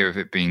it. The idea of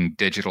it being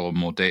digital or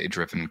more data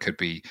driven could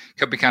be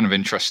kind of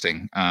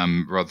interesting,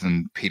 rather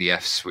than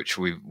PDFs,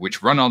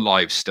 which run our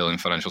lives still in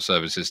financial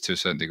services to a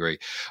certain degree.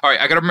 All right,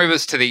 I got to move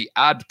us to the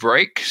ad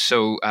break,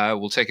 so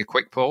we'll take a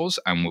quick pause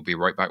and we'll be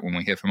right back when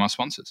we hear from our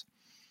sponsors.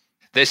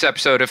 This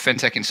episode of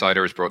FinTech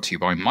Insider is brought to you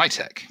by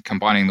Mitek,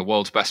 combining the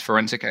world's best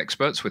forensic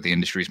experts with the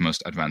industry's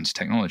most advanced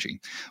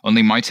technology.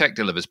 Only Mitek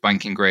delivers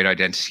banking-grade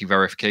identity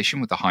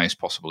verification with the highest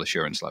possible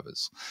assurance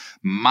levels,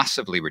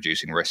 massively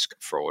reducing risk,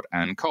 fraud,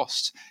 and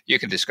costs. You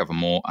can discover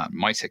more at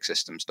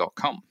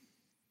miteksystems.com.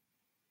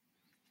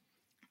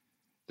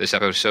 This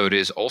episode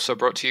is also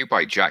brought to you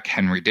by Jack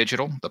Henry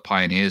Digital, the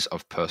pioneers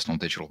of personal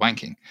digital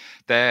banking.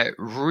 They're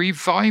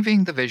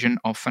reviving the vision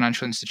of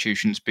financial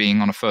institutions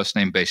being on a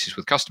first-name basis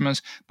with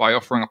customers by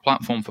offering a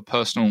platform for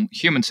personal,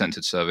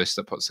 human-centered service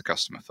that puts the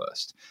customer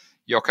first.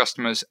 Your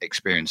customers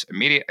experience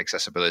immediate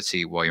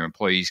accessibility while your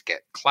employees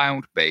get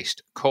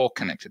cloud-based,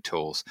 core-connected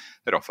tools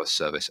that offer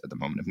service at the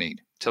moment of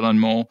need. To learn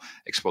more,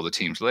 explore the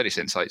team's latest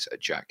insights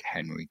at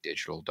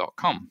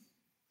jackhenrydigital.com.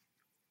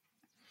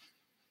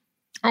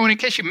 Oh, and in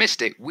case you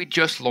missed it, we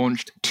just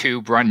launched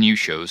 2 brand new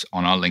shows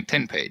on our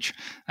LinkedIn page.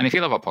 And if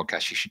you love our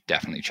podcast, you should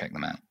definitely check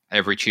them out.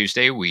 Every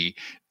Tuesday, we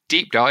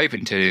deep dive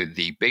into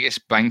the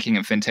biggest banking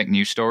and fintech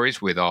news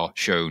stories with our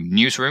show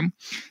Newsroom.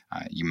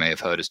 You may have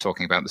heard us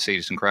talking about the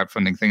Citizen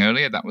crowdfunding thing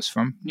earlier. That was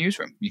from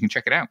Newsroom. You can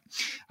check it out.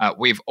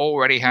 We've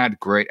already had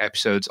great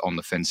episodes on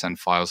the FinCEN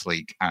Files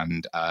leak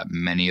and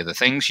many other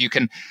things. You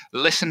can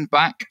listen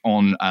back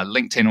on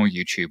LinkedIn or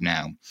YouTube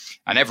now.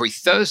 And every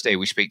Thursday,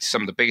 we speak to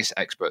some of the biggest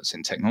experts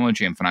in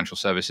technology and financial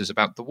services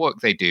about the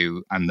work they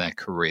do and their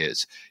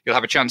careers. You'll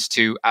have a chance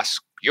to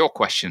ask your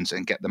questions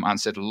and get them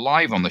answered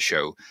live on the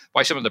show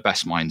by some of the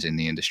best minds in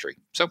the industry.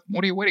 So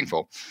what are you waiting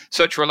for?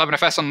 Search for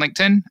 11FS on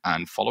LinkedIn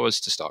and follow us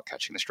to start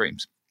catching the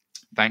streams.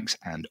 Thanks,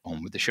 and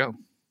on with the show.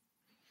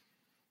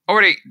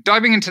 Alrighty,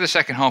 diving into the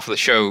second half of the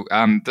show,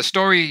 the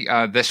story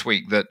this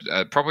week that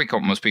probably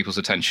caught most people's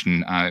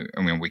attention,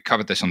 we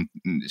covered this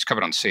it's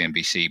covered on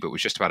CNBC, but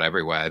was just about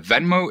everywhere.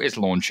 Venmo is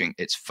launching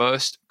its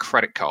first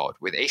credit card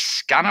with a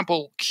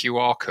scannable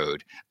QR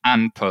code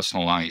and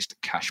personalized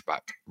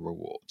cashback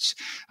rewards.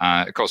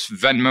 Of course,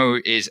 Venmo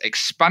is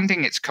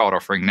expanding its card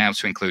offering now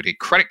to include a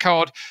credit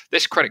card.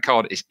 This credit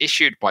card is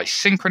issued by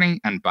Synchrony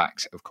and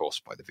backed, of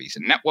course, by the Visa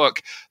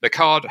network. The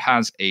card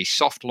has a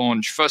soft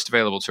launch, first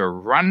available to a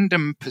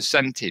random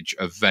percentage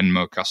of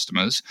Venmo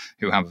customers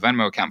who have a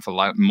Venmo account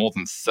for more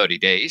than 30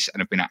 days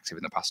and have been active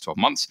in the past 12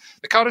 months.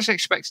 The card is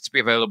expected to be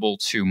available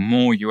to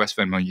more US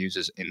Venmo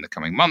users in the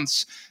coming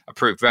months.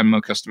 Approved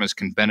Venmo customers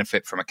can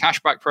benefit from a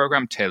cashback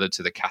program tailored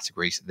to the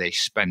categories they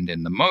spend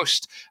in the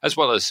most, as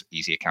well as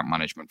easy account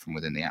management from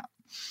within the app.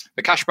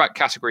 The cashback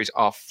categories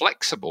are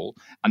flexible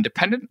and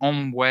dependent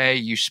on where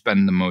you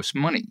spend the most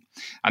money,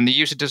 and the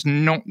user does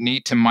not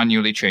need to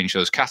manually change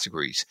those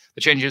categories.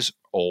 The changes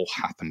all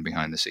happen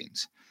behind the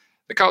scenes.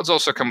 The cards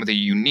also come with a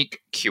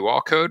unique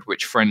QR code,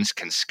 which friends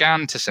can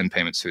scan to send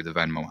payments through the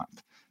Venmo app.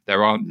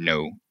 There are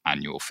no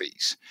annual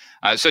fees.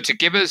 So to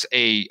give us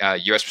a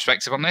US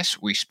perspective on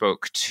this, we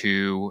spoke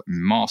to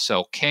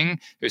Marcel King,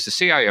 who's the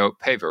CIO at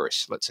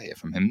Payveris. Let's hear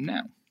from him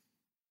now.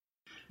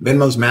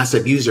 Venmo's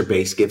massive user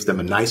base gives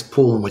them a nice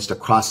pool in which to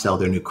cross-sell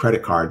their new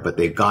credit card, but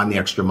they've gone the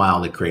extra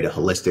mile to create a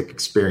holistic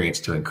experience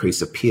to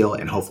increase appeal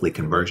and hopefully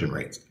conversion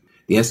rates.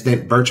 The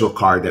instant virtual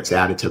card that's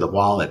added to the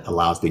wallet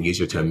allows the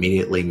user to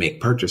immediately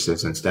make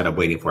purchases instead of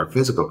waiting for a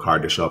physical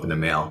card to show up in the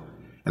mail.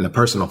 And the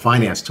personal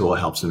finance tool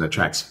helps them to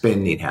track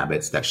spending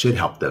habits that should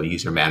help the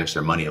user manage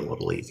their money a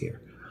little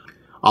easier.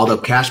 Although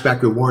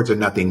cashback rewards are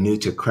nothing new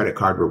to credit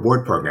card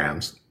reward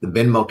programs, the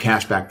Venmo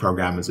cashback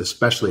program is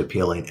especially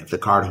appealing if the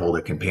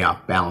cardholder can pay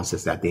off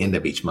balances at the end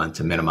of each month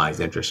to minimize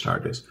interest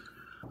charges.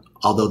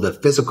 Although the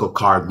physical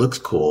card looks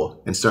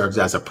cool and serves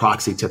as a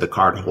proxy to the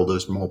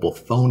cardholder's mobile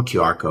phone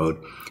QR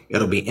code,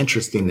 it'll be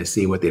interesting to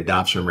see what the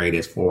adoption rate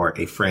is for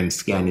a friend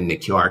scanning the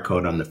QR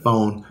code on the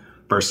phone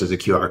versus a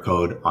QR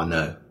code on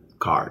the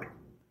card.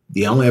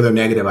 The only other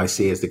negative I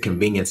see is the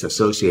convenience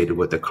associated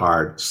with the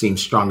card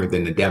seems stronger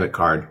than the debit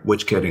card,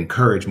 which could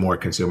encourage more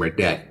consumer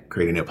debt,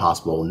 creating a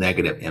possible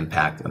negative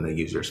impact on the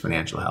user's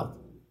financial health.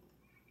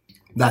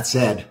 That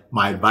said,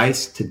 my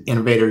advice to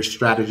innovators,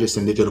 strategists,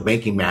 and digital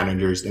banking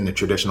managers in the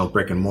traditional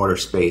brick and mortar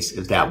space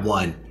is that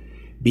 1,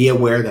 be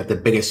aware that the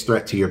biggest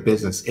threat to your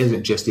business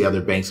isn't just the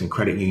other banks and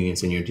credit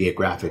unions in your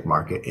geographic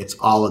market. It's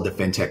all of the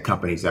fintech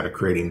companies that are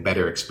creating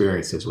better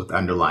experiences with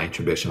underlying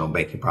traditional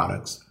banking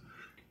products.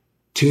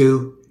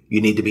 2, you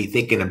need to be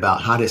thinking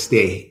about how to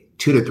stay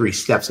 2 to 3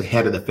 steps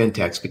ahead of the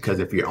fintechs, because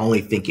if you're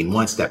only thinking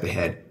 1 step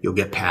ahead, you'll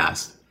get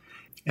past.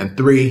 And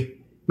 3,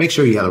 make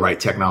sure you have the right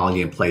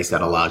technology in place that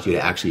allows you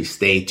to actually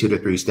stay 2 to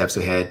 3 steps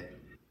ahead.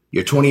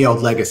 Your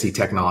 20-year-old legacy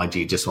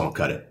technology just won't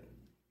cut it.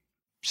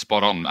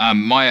 Spot on.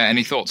 Maya,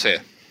 any thoughts here?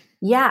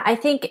 Yeah, I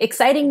think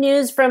exciting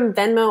news from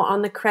Venmo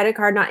on the credit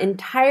card, not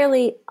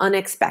entirely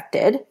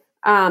unexpected.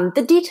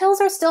 The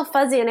details are still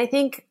fuzzy, and I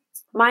think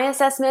my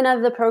assessment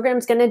of the program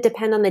is going to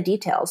depend on the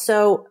details.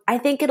 So I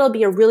think it'll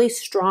be a really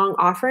strong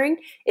offering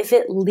if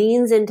it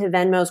leans into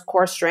Venmo's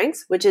core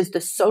strengths, which is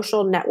the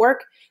social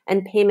network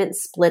and payment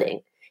splitting.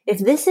 If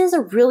this is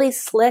a really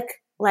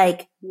slick,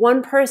 like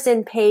one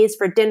person pays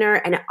for dinner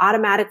and it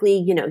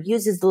automatically,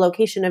 uses the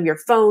location of your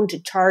phone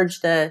to charge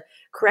the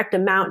correct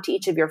amount to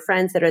each of your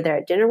friends that are there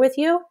at dinner with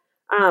you,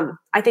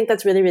 I think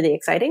that's really, really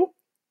exciting.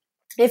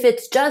 If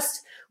it's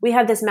just, we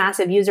have this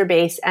massive user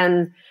base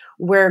and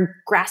we're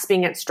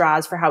grasping at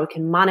straws for how we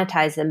can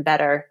monetize them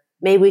better,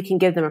 maybe we can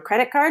give them a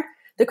credit card.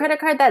 The credit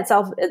card that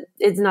itself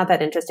is not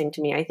that interesting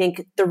to me. I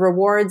think the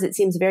rewards, it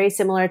seems very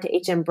similar to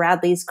H.M.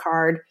 Bradley's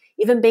card.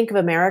 Even Bank of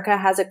America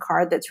has a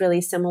card that's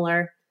really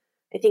similar.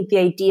 I think the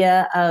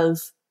idea of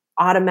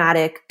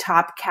automatic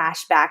top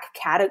cashback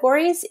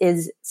categories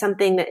is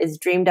something that is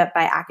dreamed up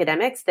by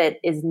academics that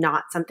is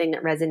not something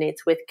that resonates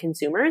with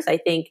consumers. I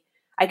think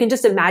I can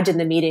just imagine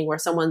the meeting where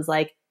someone's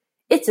like,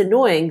 it's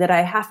annoying that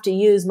I have to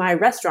use my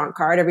restaurant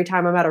card every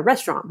time I'm at a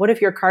restaurant. What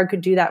if your card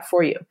could do that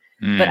for you?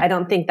 But I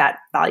don't think that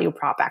value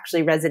prop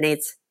actually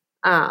resonates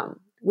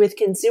with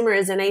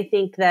consumers. And I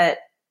think that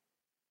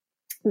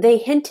they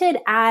hinted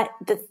at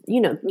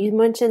you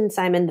mentioned,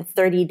 Simon, the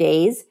 30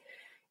 days.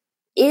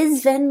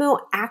 Is Venmo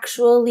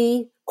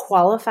actually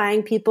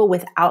qualifying people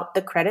without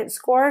the credit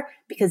score?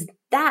 Because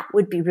that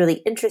would be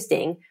really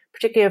interesting,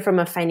 particularly from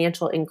a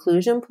financial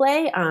inclusion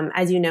play.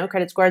 As you know,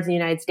 credit scores in the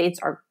United States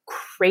are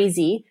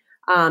crazy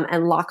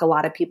and lock a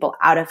lot of people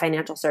out of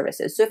financial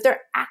services. So if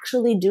they're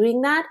actually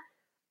doing that,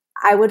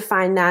 I would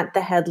find that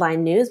the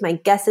headline news. My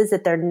guess is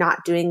that they're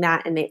not doing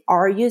that and they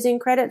are using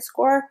credit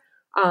score.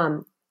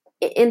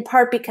 In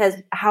part because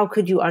how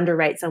could you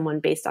underwrite someone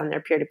based on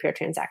their peer-to-peer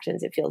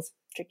transactions? It feels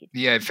tricky.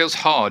 Yeah, it feels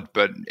hard,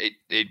 but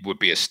it would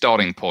be a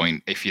starting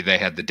point if they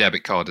had the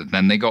debit card and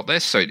then they got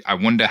this. So I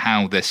wonder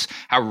how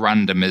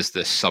random is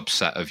this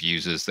subset of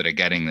users that are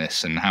getting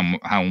this, and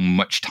how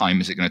much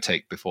time is it going to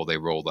take before they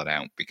roll that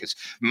out? Because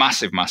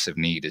massive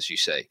need, as you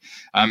say.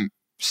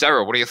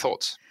 Sarah, what are your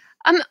thoughts?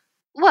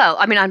 Well,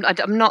 I mean,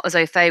 I'm not as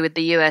au fait with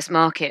the US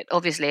market,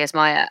 obviously, as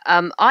Maya.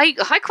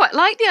 I quite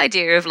like the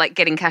idea of like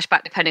getting cash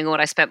back depending on what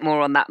I spent more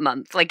on that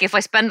month. Like if I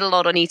spend a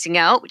lot on eating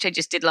out, which I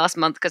just did last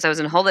month because I was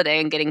on holiday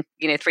and getting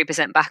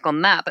 3% back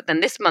on that. But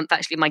then this month,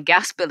 actually, my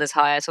gas bill is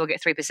higher, so I'll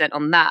get 3%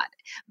 on that.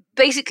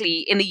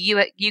 Basically, in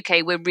the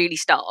UK, we're really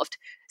starved.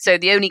 So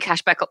the only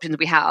cashback options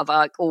we have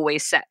are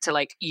always set to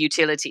like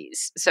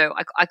utilities. So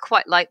I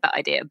quite like that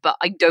idea, but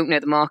I don't know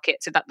the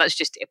market. So that's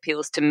just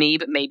appeals to me,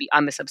 but maybe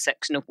I'm a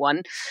subsection of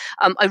one.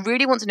 I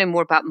really want to know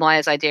more about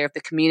Maya's idea of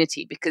the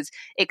community, because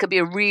it could be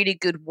a really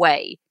good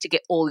way to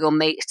get all your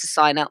mates to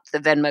sign up to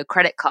the Venmo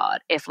credit card.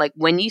 If like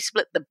when you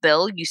split the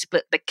bill, you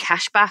split the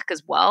cashback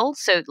as well.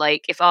 So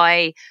like if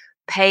I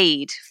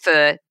paid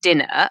for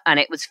dinner and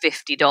it was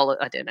 $50,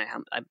 I don't know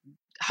how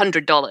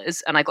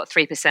 $100 and I got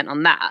 3%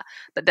 on that,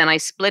 but then I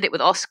split it with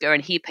Oscar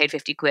and he paid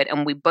 50 quid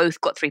and we both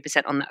got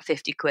 3% on that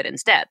 50 quid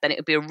instead, then it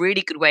would be a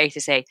really good way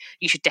to say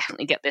you should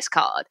definitely get this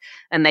card,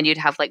 and then you'd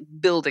have like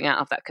building out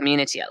of that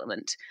community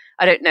element.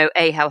 I don't know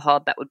A, how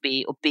hard that would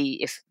be, or B,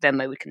 if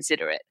Venmo would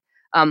consider it.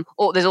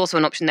 Or there's also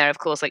an option there, of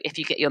course, like if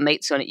you get your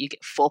mates on it, you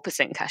get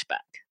 4% cash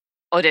back.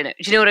 I don't know.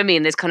 Do you know what I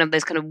mean? There's kind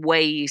of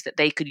ways that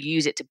they could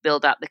use it to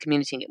build out the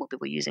community and get more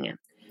people using it.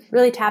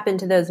 Really tap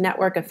into those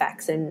network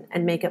effects and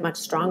make it much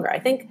stronger. I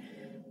think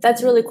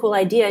that's a really cool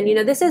idea. And,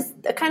 this is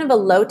a kind of a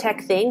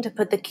low-tech thing to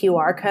put the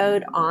QR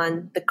code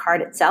on the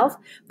card itself.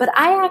 But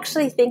I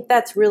actually think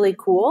that's really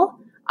cool.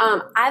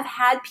 I've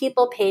had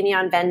people pay me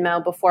on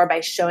Venmo before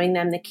by showing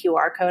them the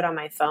QR code on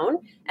my phone.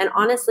 And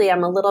honestly,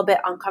 I'm a little bit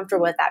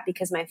uncomfortable with that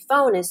because my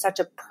phone is such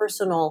a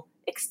personal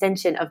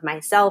extension of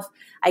myself.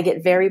 I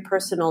get very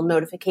personal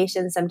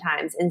notifications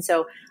sometimes. And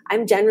so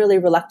I'm generally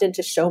reluctant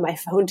to show my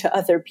phone to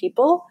other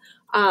people.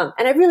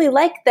 And I really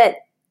like that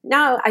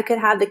now I could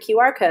have the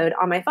QR code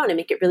on my phone and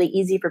make it really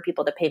easy for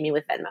people to pay me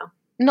with Venmo.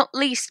 not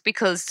least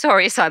because,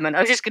 sorry, Simon, I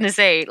was just going to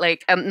say,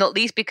 not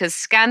least because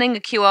scanning a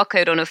QR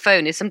code on a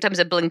phone is sometimes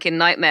a blinking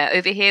nightmare.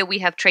 Over here, we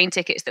have train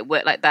tickets that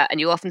work like that, and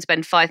you often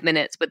spend 5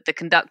 minutes with the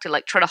conductor,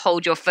 trying to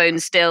hold your phone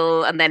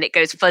still, and then it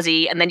goes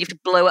fuzzy, and then you have to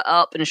blow it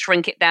up and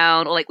shrink it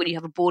down, or when you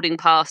have a boarding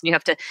pass and you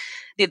have to,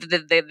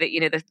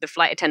 the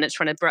flight attendant's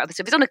trying to bring it up.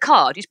 So if it's on a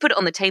card, you just put it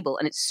on the table,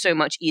 and it's so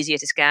much easier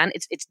to scan.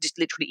 It's just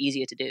literally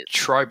easier to do.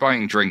 Try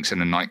buying drinks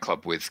in a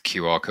nightclub with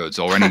QR codes,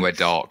 or anywhere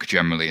dark,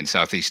 generally in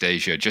Southeast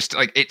Asia. Just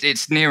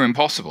it's near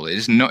impossible. It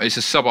is not. It's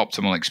a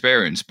suboptimal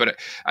experience. But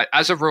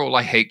as a rule,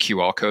 I hate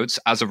QR codes.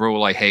 As a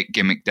rule, I hate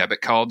gimmick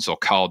debit cards or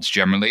cards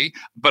generally.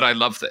 But I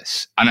love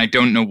this, and I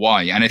don't know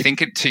why. And I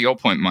think, to your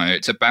point, Maya,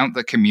 it's about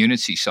the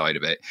community side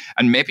of it.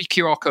 And maybe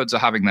QR codes are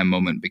having their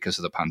moment because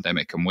of the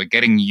pandemic, and we're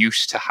getting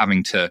used to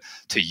having to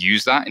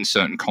use that in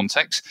certain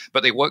contexts.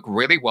 But they work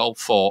really well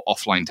for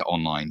offline to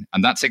online,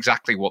 and that's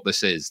exactly what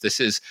this is. This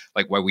is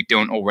where we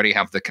don't already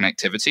have the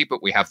connectivity,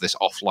 but we have this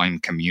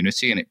offline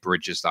community, and it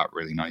bridges that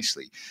really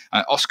nicely.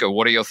 Oscar,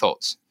 what are your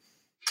thoughts?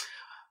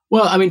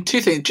 Well, I mean,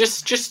 two things.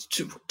 Just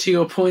to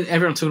your point,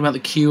 everyone talking about the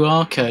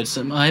QR codes,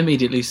 and I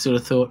immediately sort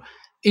of thought,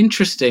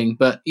 interesting.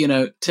 But,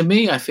 to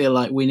me, I feel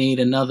like we need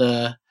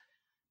a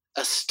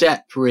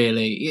step,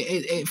 really.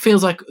 It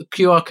feels like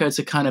QR codes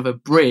are kind of a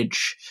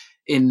bridge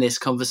in this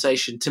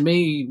conversation. To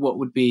me, what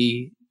would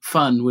be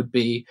fun would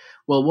be,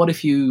 well, what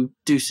if you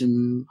do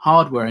some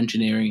hardware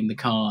engineering in the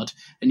card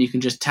and you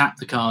can just tap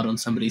the card on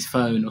somebody's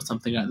phone or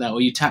something like that, or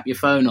you tap your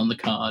phone on the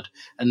card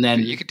and then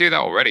you could do that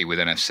already with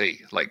NFC.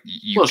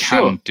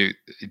 Can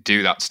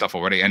do that stuff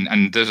already,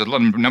 and there's a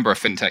number of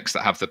fintechs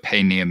that have the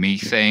pay near me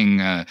thing,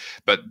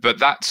 but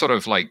that sort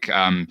of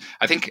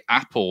I think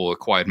Apple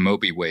acquired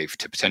MobiWave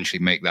to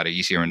potentially make that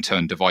easier and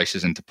turn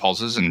devices into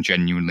POSs and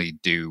genuinely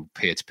do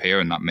peer-to-peer,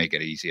 and that make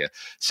it easier.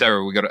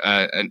 Sarah, we got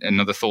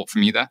another thought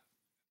from you there?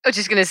 I was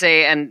just going to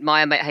say, and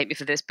Maya might hate me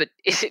for this, but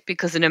is it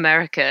because in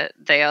America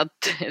they're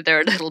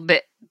a little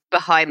bit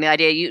behind the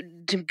idea?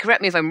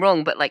 Correct me if I'm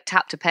wrong, but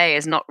tap to pay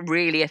is not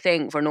really a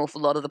thing for an awful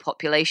lot of the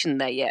population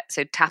there yet.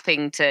 So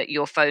tapping to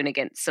your phone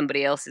against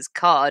somebody else's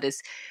card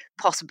is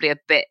possibly a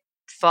bit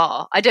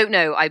far. I don't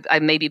know. I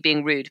may be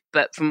being rude,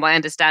 but from my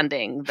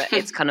understanding, that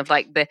it's kind of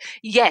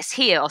yes,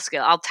 here,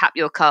 Oscar, I'll tap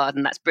your card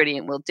and that's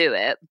brilliant, we'll do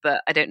it.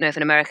 But I don't know if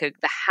in America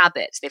the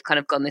habits, they've kind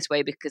of gone this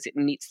way because it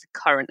meets the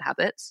current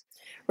habits.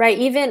 Right.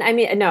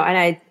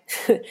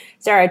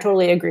 Sarah, I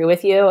totally agree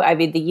with you. I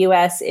mean, the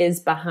U.S. is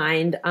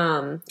behind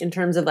in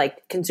terms of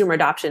consumer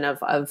adoption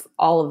of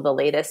all of the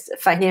latest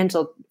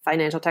financial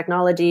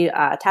technology,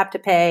 tap to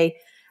pay,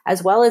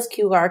 as well as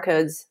QR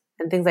codes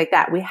and things like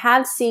that. We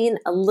have seen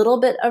a little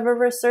bit of a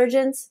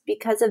resurgence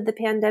because of the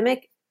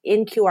pandemic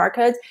in QR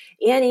codes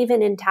and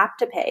even in tap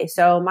to pay.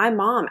 So my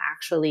mom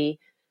actually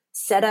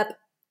set up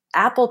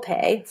Apple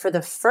Pay for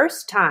the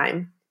first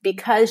time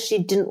because she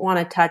didn't want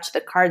to touch the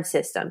card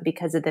system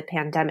because of the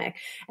pandemic.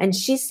 And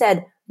she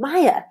said,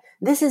 Maya,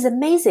 this is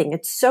amazing.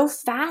 It's so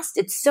fast.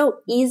 It's so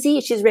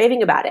easy. She's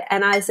raving about it.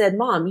 And I said,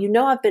 Mom,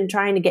 I've been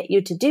trying to get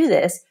you to do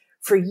this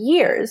for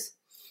years,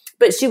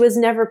 but she was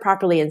never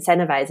properly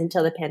incentivized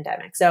until the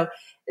pandemic. So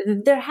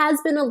there has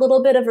been a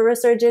little bit of a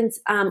resurgence,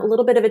 a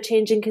little bit of a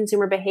change in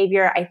consumer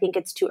behavior. I think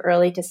it's too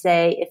early to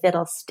say if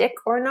it'll stick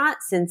or not,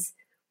 since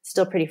it's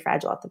still pretty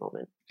fragile at the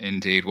moment.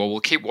 Indeed. Well,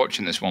 we'll keep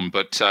watching this one,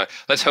 but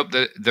let's hope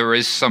that there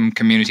is some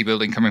community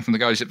building coming from the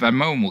guys at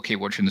Venmo, and we'll keep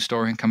watching the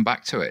story and come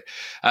back to it.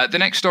 The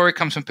next story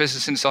comes from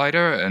Business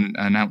Insider,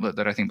 an outlet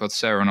that I think both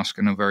Sarah and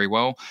Oscar know very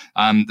well.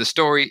 The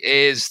story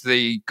is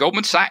the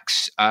Goldman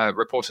Sachs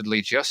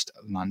reportedly just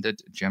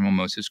landed General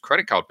Motors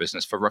credit card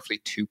business for roughly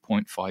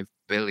 $2.5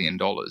 billion.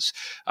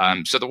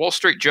 So the Wall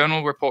Street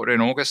Journal reported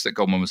in August that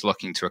Goldman was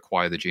looking to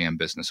acquire the GM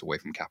business away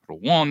from Capital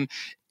One.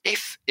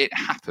 If it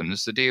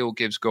happens, the deal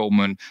gives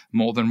Goldman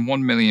more than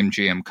 1 million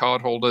GM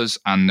cardholders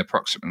and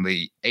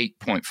approximately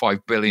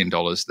 $8.5 billion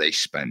they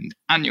spend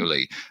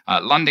annually.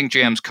 Landing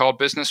GM's card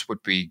business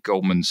would be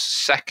Goldman's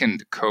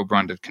second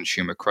co-branded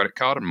consumer credit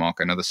card and mark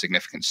another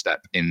significant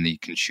step in the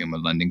consumer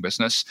lending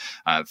business,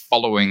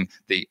 following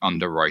the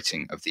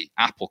underwriting of the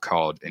Apple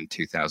Card in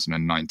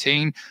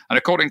 2019. And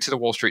according to the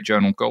Wall Street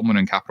Journal, Goldman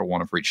and Capital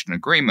One have reached an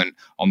agreement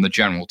on the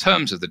general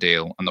terms of the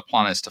deal, and the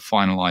plan is to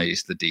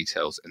finalize the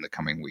details in the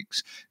coming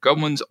weeks.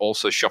 Goldman's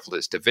also shuffled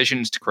its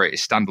divisions to create a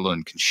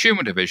standalone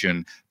consumer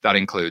division that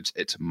includes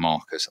its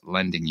Marcus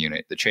lending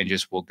unit. The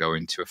changes will go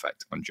into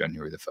effect on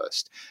January the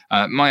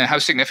 1st. Maya, how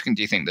significant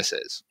do you think this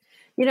is?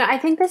 I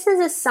think this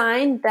is a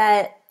sign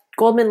that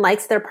Goldman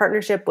likes their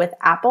partnership with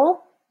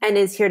Apple and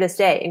is here to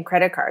stay in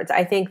credit cards.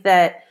 I think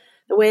that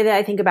the way that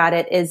I think about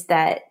it is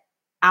that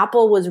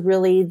Apple was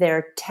really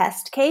their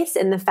test case,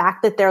 and the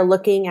fact that they're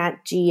looking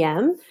at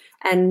GM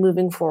and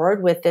moving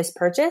forward with this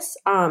purchase,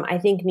 I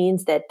think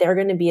means that they're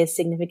going to be a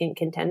significant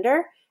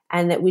contender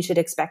and that we should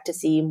expect to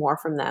see more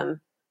from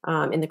them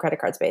in the credit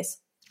card space.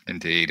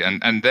 Indeed.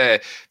 And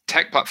their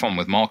tech platform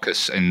with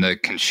Marcus in the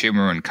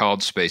consumer and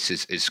card space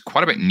is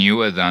quite a bit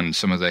newer than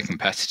some of their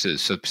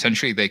competitors. So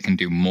potentially they can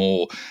do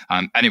more.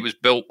 And it was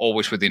built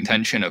always with the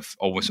intention of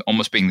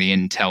almost being the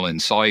Intel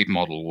Inside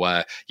model,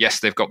 where, yes,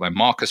 they've got their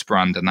Marcus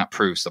brand and that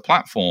proves the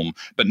platform,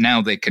 but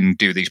now they can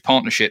do these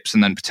partnerships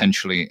and then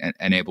potentially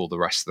enable the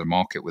rest of the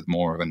market with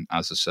more of an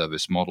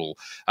as-a-service model.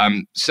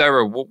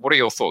 Sarah, what are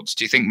your thoughts?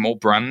 Do you think more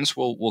brands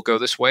will go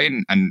this way?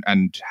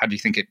 And how do you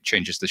think it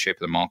changes the shape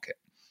of the market?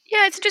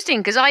 Yeah, it's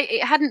interesting because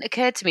it hadn't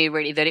occurred to me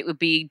really that it would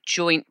be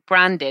joint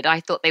branded. I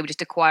thought they were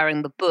just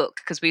acquiring the book,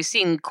 because we've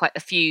seen quite a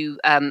few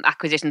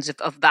acquisitions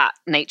of that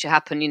nature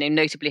happen.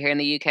 Notably here in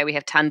the UK, we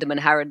have Tandem and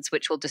Harrods,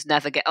 which will just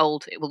never get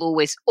old. It will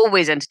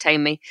always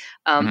entertain me,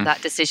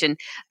 that decision.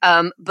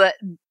 But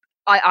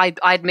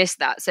I'd missed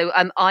that. So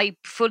I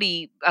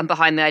fully am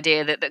behind the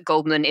idea that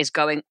Goldman is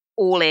going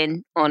all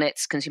in on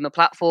its consumer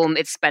platform.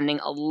 It's spending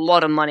a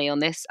lot of money on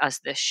this, as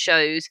this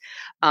shows.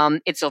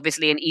 It's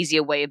obviously an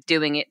easier way of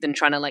doing it than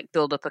trying to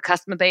build up a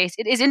customer base.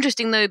 It is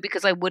interesting though,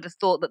 because I would have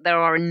thought that there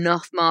are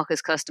enough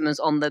Marcus customers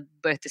on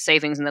both the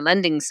savings and the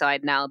lending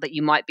side now that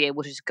you might be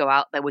able to just go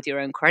out there with your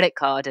own credit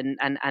card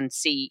and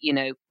see,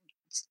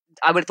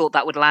 I would have thought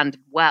that would land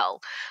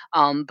well.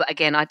 But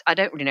again, I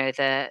don't really know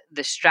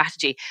the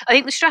strategy. I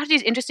think the strategy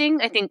is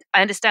interesting.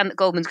 I understand that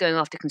Goldman's going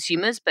after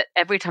consumers, but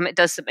every time it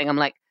does something, I'm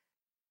like,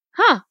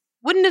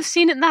 wouldn't have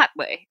seen it that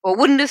way, or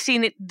wouldn't have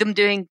seen them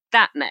doing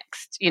that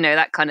next,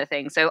 that kind of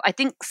thing. So I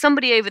think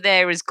somebody over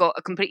there has got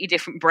a completely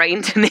different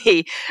brain to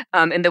me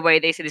in the way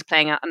they see this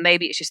playing out. And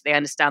maybe it's just they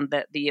understand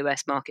the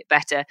US market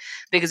better,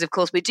 because of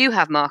course we do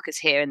have Marcus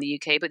here in the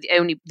UK, but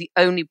the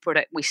only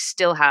product we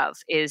still have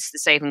is the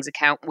savings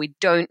account. We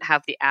don't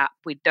have the app,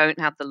 we don't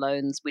have the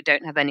loans, we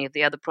don't have any of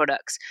the other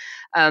products.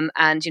 And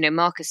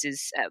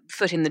Marcus's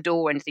foot in the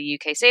door into the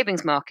UK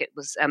savings market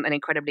was an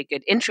incredibly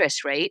good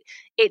interest rate.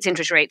 Its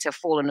interest rates have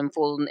fallen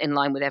in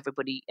line with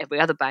every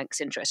other bank's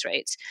interest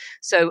rates.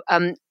 So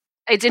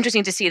it's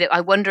interesting to see that.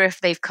 I wonder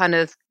if they've kind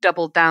of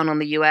doubled down on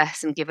the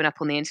US and given up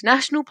on the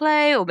international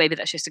play, or maybe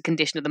that's just a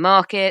condition of the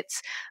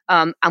markets,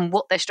 and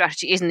what their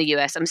strategy is in the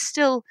US. I'm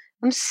still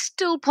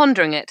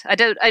pondering it.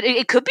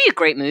 It could be a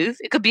great move.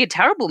 It could be a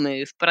terrible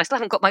move, but I still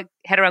haven't got my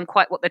head around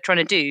quite what they're trying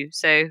to do.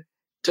 So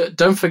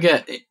don't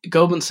forget,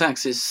 Goldman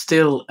Sachs is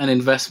still an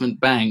investment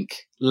bank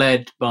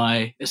led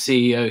by a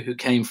CEO who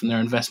came from their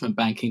investment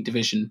banking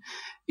division.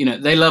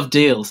 They love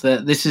deals.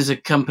 This is a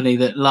company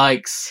that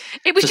likes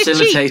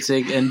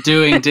facilitating and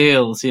doing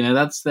deals.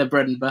 That's their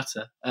bread and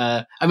butter.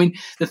 The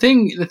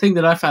thing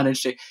that I found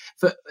interesting,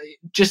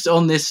 just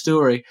on this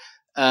story,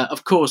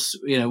 of course,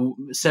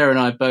 Sarah and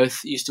I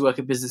both used to work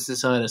at Business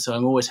Insider, so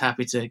I'm always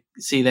happy to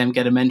see them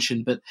get a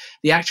mention. But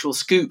the actual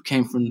scoop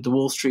came from the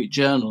Wall Street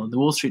Journal. The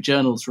Wall Street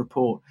Journal's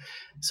report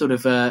sort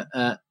of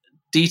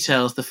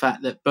details the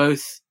fact that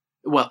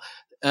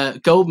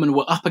Goldman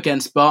were up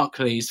against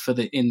Barclays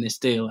in this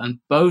deal, and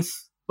both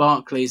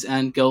Barclays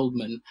and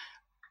Goldman,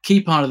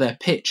 key part of their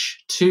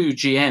pitch to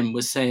GM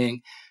was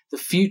saying the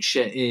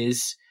future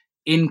is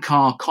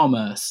in-car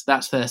commerce.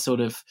 That's their sort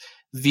of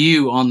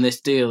view on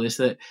this deal, is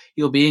that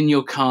you'll be in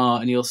your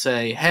car and you'll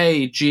say,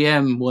 "Hey,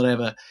 GM,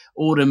 whatever,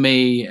 order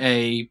me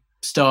a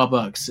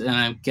Starbucks and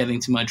I'm getting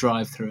to my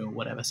drive-through," or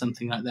whatever,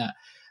 something like that.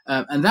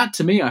 And that,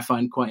 to me, I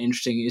find quite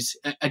interesting. Is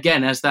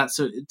again, as that's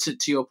to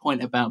your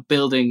point about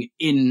building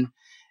in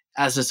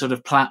as a sort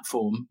of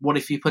platform. What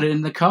if you put it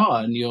in the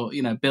car and you're,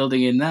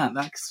 building in that?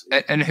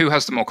 And who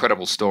has the more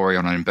credible story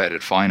on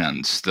embedded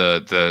finance?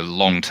 The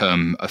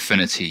long-term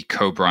affinity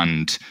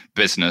co-brand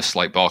business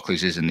like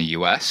Barclays is in the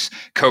US.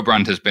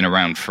 Co-brand has been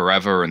around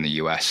forever in the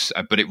US,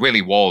 but it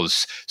really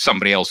was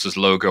somebody else's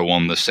logo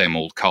on the same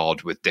old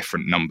card with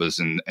different numbers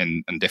and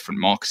different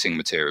marketing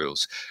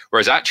materials.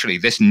 Whereas actually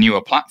this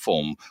newer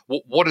platform,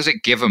 what does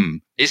it give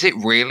them? Is it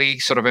really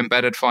sort of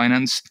embedded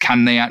finance?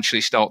 Can they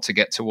actually start to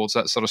get towards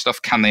that sort of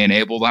stuff? Can they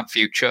enable that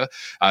future?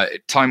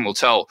 Time will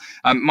tell.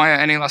 Maya,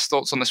 any last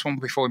thoughts on this one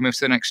before we move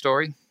to the next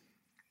story?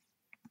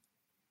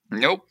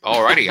 Nope.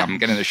 Alrighty, I'm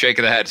getting a shake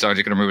of the head, so I'm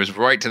just going to move us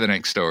right to the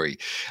next story.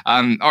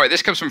 All right,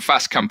 this comes from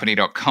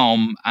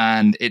fastcompany.com,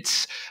 and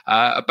it's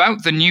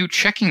about the new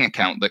checking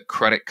account that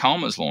Credit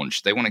Karma's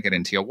launched. They want to get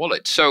into your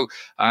wallet. So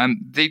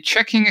the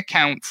checking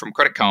account from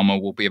Credit Karma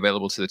will be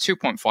available to the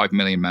 2.5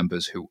 million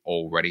members who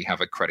already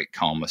have a Credit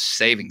Karma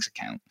savings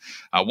account.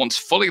 Once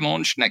fully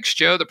launched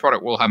next year, the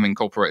product will have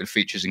incorporated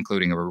features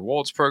including a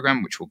rewards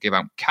program, which will give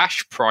out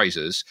cash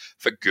prizes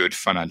for good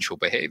financial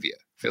behavior.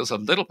 Feels a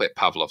little bit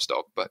Pavlov's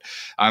dog, but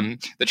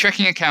the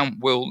checking account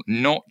will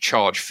not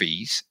charge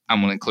fees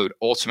and will include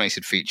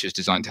automated features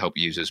designed to help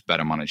users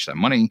better manage their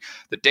money.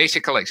 The data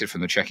collected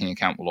from the checking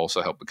account will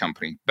also help the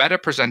company better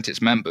present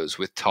its members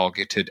with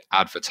targeted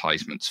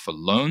advertisements for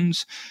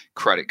loans,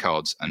 credit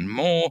cards, and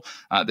more.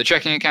 The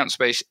checking account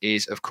space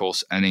is, of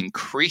course, an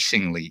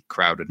increasingly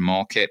crowded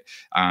market,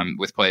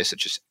 with players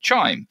such as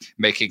Chime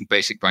making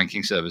basic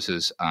banking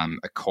services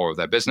a core of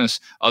their business.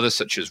 Others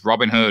such as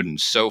Robinhood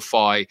and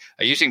SoFi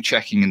are using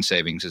checking checking and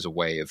savings as a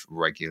way of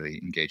regularly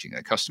engaging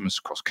their customers.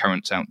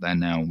 Crosscurrents out there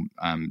now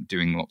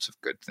doing lots of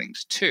good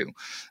things too.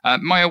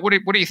 Maya, what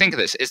do you think of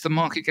this? Is the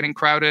market getting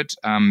crowded?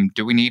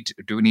 Do we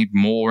need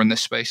more in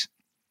this space?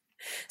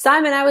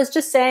 Simon, I was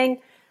just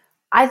saying,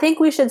 I think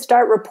we should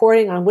start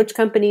reporting on which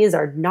companies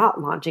are not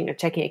launching a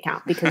checking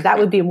account, because that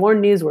would be more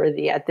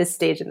newsworthy at this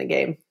stage in the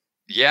game.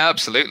 Yeah,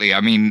 absolutely. I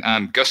mean,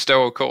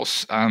 Gusto, of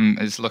course,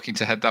 is looking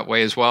to head that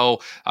way as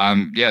well.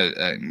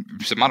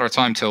 It's a matter of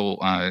time till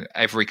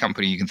every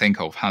company you can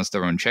think of has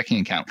their own checking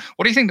account.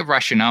 What do you think the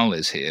rationale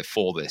is here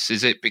for this?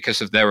 Is it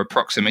because of their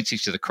proximity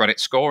to the credit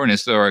score, and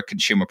is there a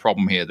consumer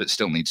problem here that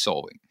still needs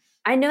solving?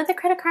 I know that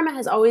Credit Karma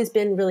has always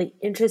been really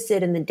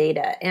interested in the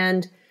data,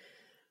 and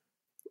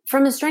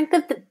from the strength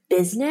of the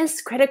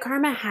business, Credit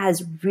Karma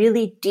has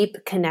really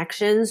deep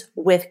connections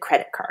with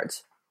credit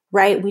cards.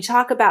 Right? We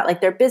talk about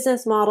like their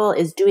business model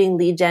is doing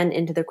lead gen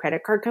into the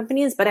credit card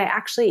companies, but I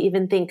actually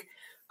even think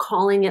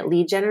calling it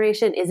lead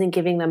generation isn't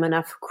giving them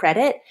enough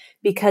credit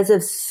because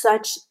of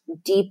such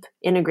deep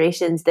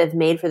integrations they've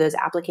made for those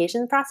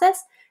application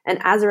process. And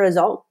as a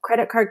result,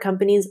 credit card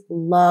companies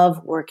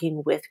love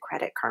working with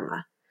Credit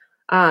Karma.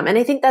 And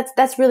I think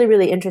that's really,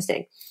 really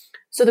interesting.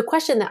 So the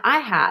question that I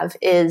have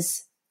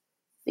is,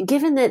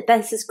 given that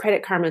this is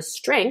Credit Karma's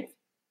strength,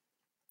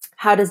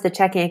 how does the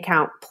checking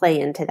account play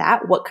into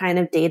that? What kind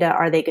of data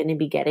are they going to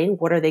be getting?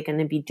 What are they going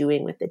to be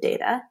doing with the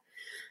data?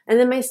 And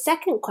then my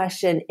second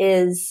question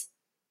is,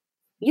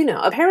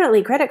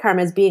 apparently Credit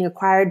Karma is being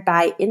acquired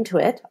by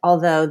Intuit,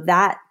 although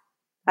that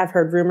I've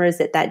heard rumors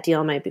that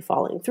deal might be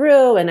falling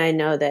through. And I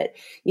know that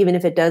even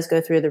if it does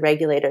go through, the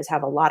regulators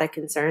have a lot of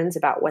concerns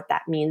about what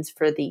that means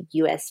for the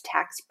US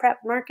tax prep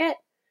market.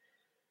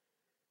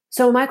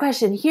 So my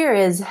question here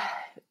is,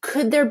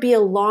 could there be a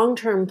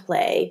long-term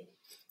play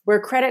where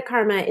Credit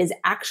Karma is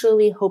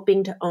actually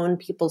hoping to own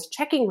people's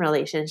checking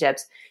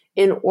relationships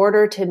in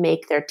order to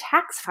make their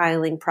tax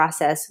filing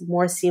process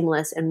more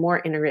seamless and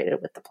more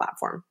integrated with the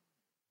platform?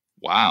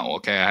 Wow.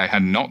 Okay, I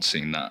had not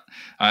seen that.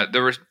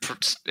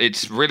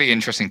 It's really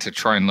interesting to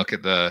try and look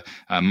at the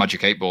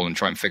Magic 8 Ball and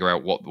try and figure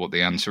out what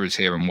the answer is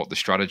here and what the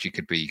strategy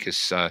could be,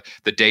 because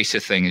the data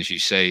thing, as you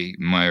say,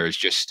 Maya, is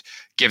just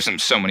gives them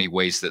so many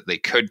ways that they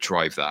could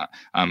drive that.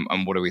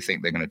 And what do we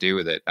think they're going to do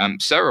with it?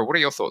 Sarah, what are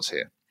your thoughts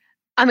here?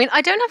 I mean,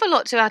 I don't have a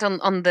lot to add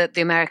on the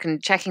American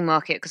checking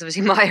market, because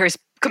obviously Maya is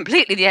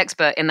completely the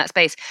expert in that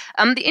space.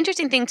 The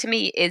interesting thing to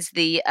me is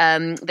the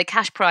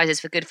cash prizes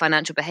for good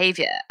financial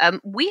behavior.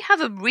 We have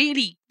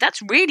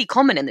that's really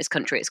common in this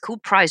country. It's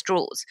called prize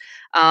draws.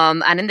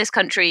 And in this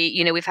country,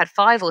 we've had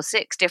 5 or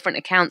 6 different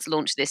accounts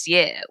launched this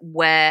year,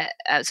 where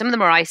some of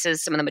them are ISAs,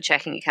 some of them are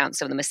checking accounts,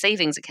 some of them are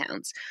savings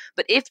accounts.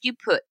 But if you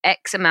put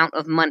X amount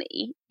of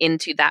money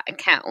into that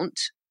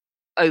account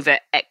over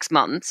X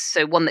months.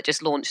 So one that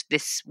just launched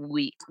this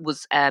week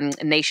was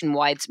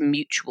Nationwide's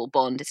mutual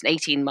bond. It's an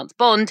 18-month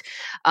bond.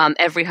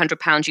 Every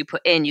 £100 you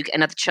put in, you get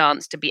another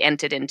chance to be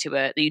entered into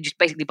you're just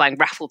basically buying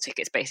raffle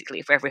tickets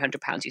basically for every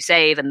 £100 you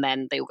save, and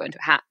then they all go into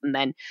a hat, and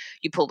then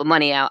you pull the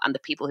money out, and the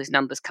people whose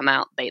numbers come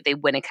out, they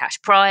win a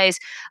cash prize.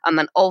 And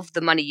then of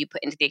the money you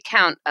put into the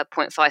account,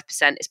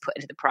 0.5% is put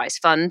into the prize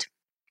fund.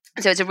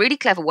 So it's a really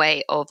clever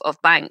way of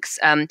banks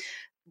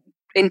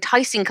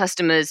enticing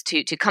customers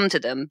to come to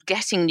them,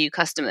 getting new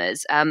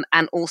customers,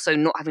 and also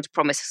not having to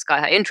promise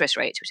sky-high interest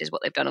rates, which is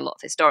what they've done a lot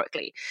of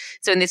historically.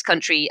 So in this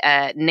country,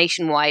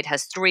 Nationwide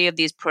has 3 of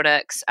these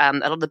products. A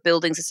lot of the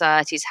building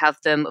societies have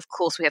them. Of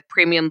course, we have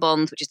Premium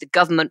Bonds, which is the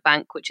government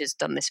bank, which has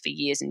done this for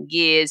years and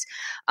years.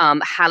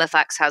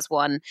 Halifax has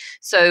one.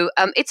 So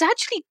it's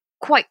actually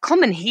quite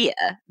common here,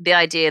 the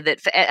idea that,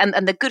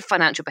 and the good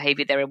financial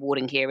behavior they're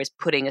rewarding here is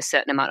putting a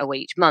certain amount away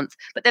each month.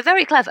 But they're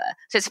very clever.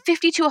 So it's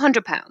 £50 to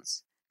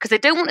 £100. Because they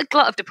don't want a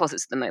glut of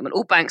deposits at the moment.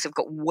 All banks have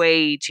got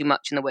way too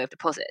much in the way of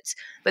deposits.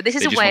 But this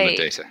is a way. Want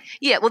the data.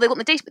 Yeah, well, they want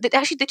the data, but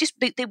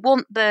they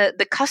want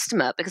the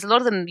customer, because a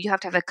lot of them, you have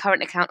to have a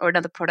current account or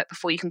another product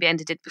before you can be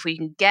entered in, before you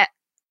can get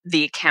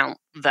the account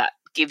that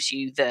gives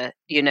you the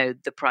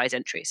prize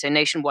entry. So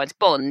Nationwide's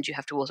bond, you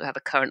have to also have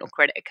a current or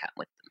credit account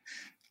with them.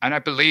 And I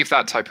believe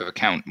that type of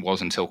account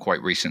was until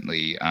quite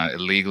recently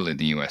illegal in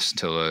the US,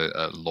 until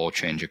a law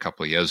change a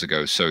couple of years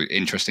ago. So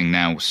interesting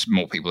now,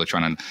 more people are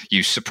trying to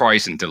use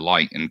surprise and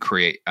delight and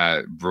create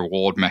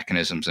reward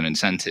mechanisms and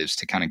incentives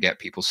to kind of get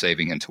people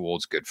saving in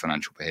towards good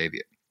financial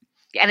behavior.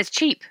 Yeah, and it's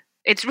cheap.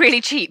 It's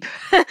really cheap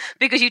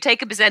because you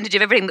take a percentage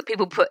of everything that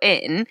people put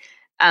in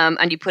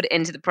and you put it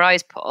into the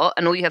prize pot,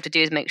 and all you have to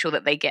do is make sure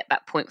that they get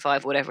that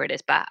 0.5, whatever it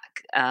is,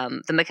 back.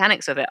 The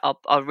mechanics of it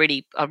are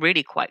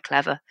really quite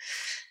clever.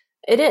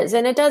 It is.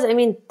 And it does. I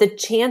mean, the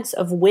chance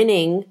of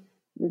winning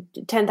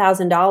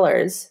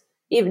 $10,000,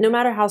 even no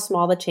matter how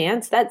small the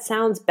chance, that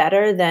sounds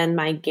better than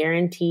my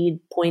guaranteed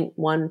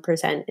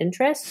 0.1%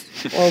 interest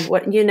or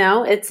what,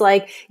 it's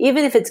like,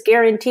 even if it's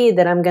guaranteed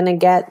that I'm going to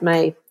get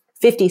my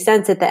 50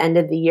 cents at the end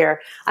of the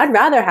year. I'd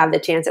rather have the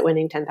chance at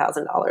winning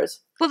 $10,000.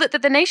 Well,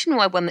 the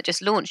nationwide one that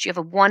just launched, you have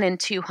a 1 in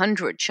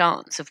 200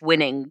 chance of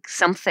winning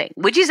something,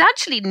 which is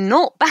actually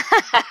not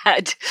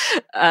bad.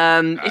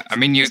 I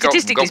mean, you've got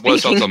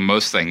worse odds on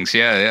most things.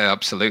 Yeah,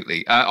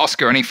 absolutely.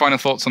 Oscar, any final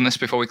thoughts on this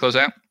before we close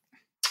out?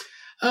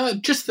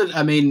 Just that,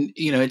 I mean,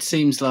 it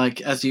seems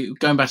like, as you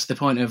going back to the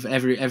point of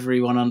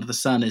everyone under the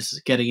sun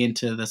is getting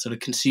into the sort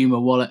of consumer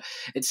wallet.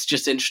 It's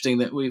just interesting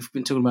that we've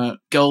been talking about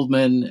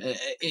Goldman.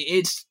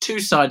 It's two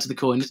sides of the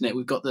coin, isn't it?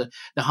 We've got the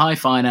high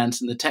finance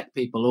and the tech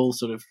people all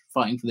sort of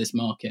fighting for this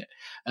market,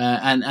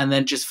 and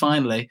then just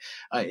finally,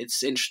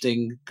 it's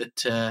interesting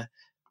that.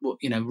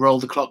 Roll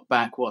the clock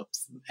back,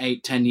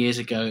 8-10 years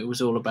ago, it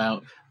was all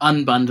about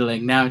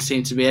unbundling. Now it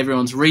seems to be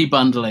everyone's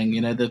rebundling.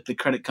 The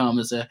Credit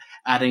Karmas are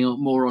adding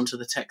more onto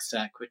the tech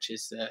stack, which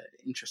is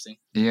interesting.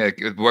 Yeah,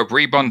 we're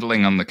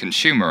rebundling on the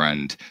consumer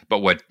end,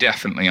 but we're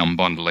definitely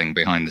unbundling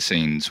behind the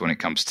scenes when it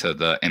comes to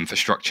the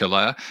infrastructure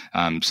layer.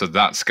 So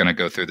that's going to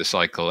go through the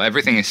cycle.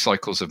 Everything is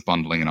cycles of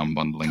bundling and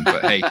unbundling.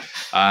 But hey,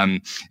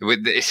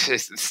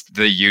 it's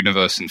the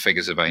universe and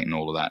figures of 8 and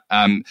all of that.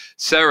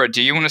 Sarah,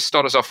 do you want to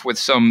start us off with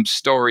some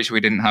stories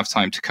we didn't have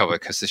time to cover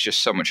because there's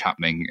just so much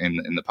happening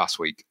in the past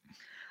week?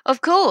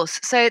 Of course.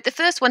 So the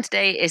first one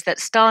today is that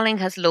Starling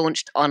has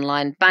launched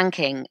online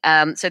banking.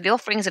 So the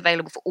offering is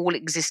available for all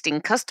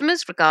existing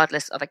customers,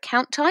 regardless of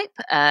account type.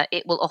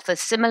 It will offer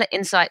similar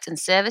insights and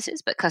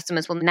services, but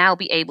customers will now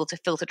be able to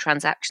filter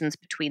transactions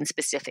between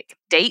specific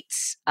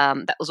dates.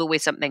 That was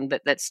always something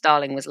that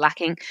Starling was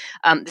lacking.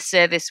 The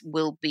service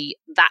will be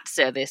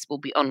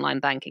online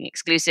banking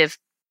exclusive.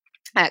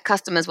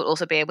 Customers will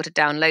also be able to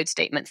download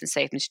statements and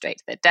save them straight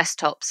to their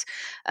desktops.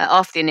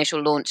 After the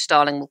initial launch,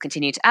 Starling will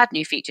continue to add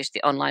new features to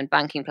the online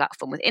banking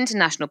platform, with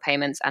international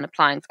payments and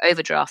applying for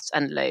overdrafts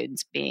and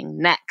loans being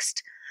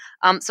next.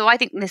 So I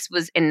think this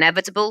was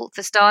inevitable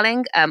for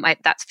Starling.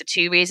 That's for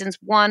two reasons.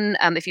 One,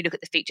 if you look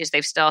at the features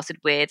they've started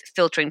with,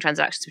 filtering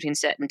transactions between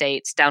certain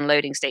dates,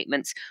 downloading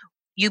statements,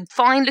 you're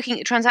fine looking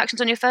at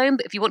transactions on your phone,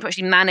 but if you want to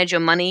actually manage your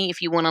money, if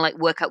you want to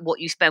work out what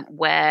you spent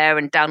where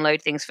and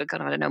download things for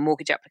kind of,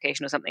 mortgage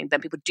application or something,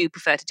 then people do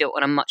prefer to do it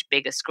on a much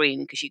bigger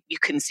screen because you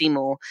can see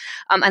more.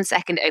 And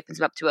second, it opens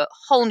them up to a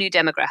whole new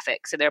demographic.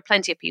 So there are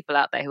plenty of people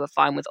out there who are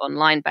fine with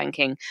online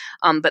banking,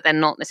 but they're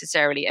not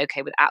necessarily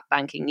okay with app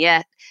banking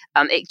yet.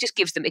 It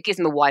gives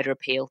them a wider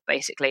appeal,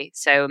 basically.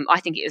 So I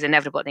think it was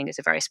inevitable. I think it's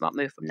a very smart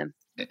move from them.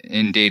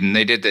 Indeed, and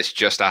they did this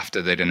just after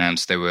they'd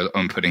announced they were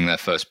opening their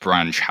first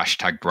branch,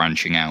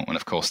 #branching out. And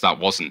of course, that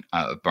wasn't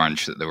a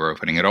branch that they were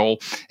opening at all.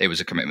 It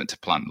was a commitment to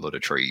plant a load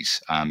of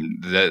trees.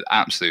 The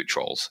absolute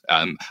trolls.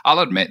 I'll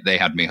admit they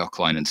had me hook,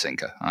 line, and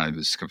sinker. I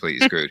was completely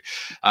screwed.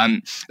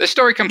 This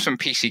story comes from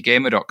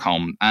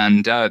PCGamer.com,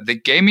 and the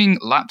gaming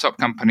laptop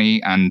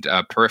company and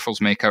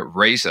peripherals maker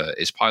Razer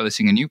is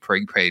piloting a new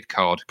prepaid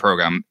card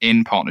program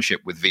in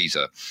partnership with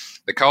Visa.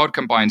 The card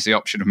combines the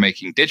option of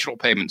making digital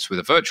payments with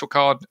a virtual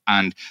card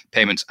and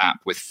payments app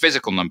with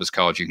physical numbers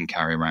card you can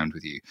carry around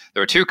with you.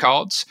 There are two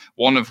cards,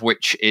 one of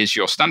which is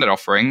your standard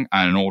offering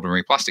and an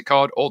ordinary plastic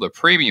card, or the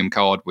premium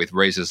card with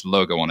Razer's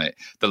logo on it.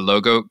 The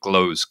logo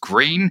glows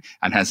green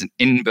and has an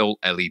inbuilt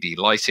LED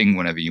lighting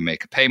whenever you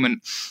make a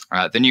payment.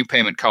 The new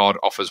payment card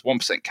offers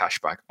 1% cash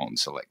back on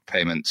select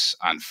payments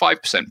and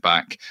 5%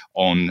 back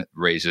on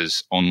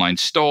Razer's online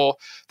store.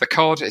 The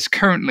card is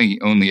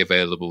currently only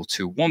available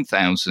to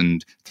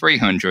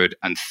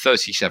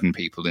 1,337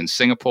 people in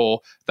Singapore.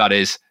 That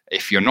is,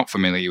 if you're not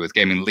familiar with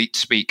gaming elite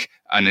speak,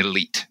 an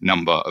elite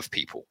number of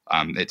people.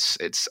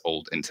 It's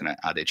old internet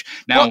adage.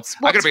 Now, what's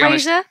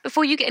Razer?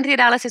 Before you get into the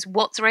analysis,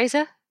 what's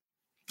Razer?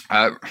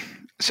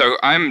 So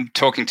I'm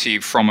talking to you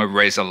from a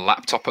Razer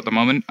laptop at the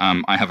moment.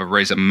 I have a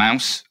Razer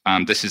mouse.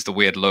 This is the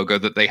weird logo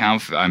that they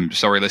have. I'm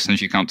sorry,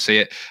 listeners, you can't see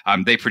it.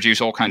 They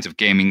produce all kinds of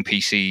gaming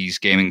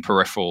PCs, gaming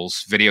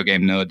peripherals. Video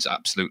game nerds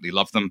absolutely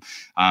love them.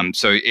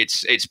 So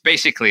it's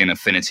basically an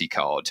affinity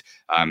card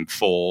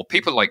for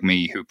people like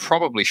me who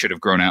probably should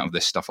have grown out of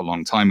this stuff a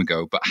long time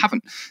ago, but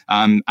haven't,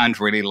 and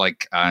really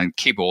like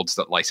keyboards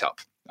that light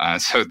up.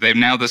 So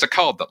there's a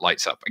card that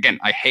lights up. Again,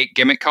 I hate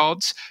gimmick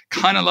cards,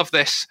 kind of love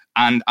this,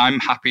 and I'm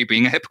happy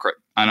being a hypocrite.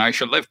 And I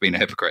shall live being a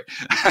hypocrite.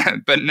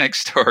 But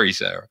next story,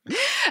 Sarah.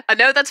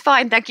 No, that's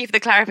fine. Thank you for the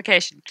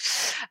clarification.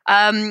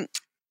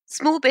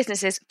 Small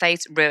businesses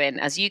face ruin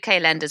as UK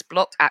lenders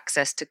blocked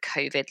access to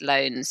COVID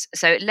loans.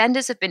 So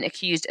lenders have been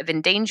accused of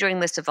endangering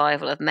the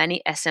survival of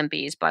many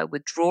SMBs by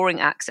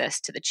withdrawing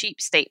access to the cheap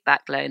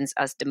state-backed loans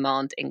as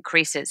demand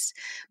increases.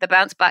 The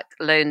Bounce Back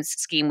Loans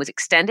scheme was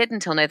extended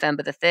until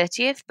November the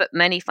 30th, but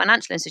many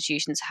financial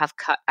institutions have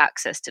cut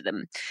access to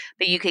them.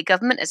 The UK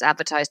government has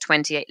advertised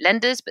 28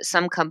 lenders, but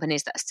some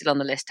companies that are still on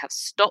the list have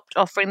stopped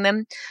offering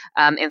them.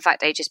 In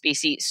fact,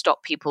 HSBC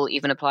stopped people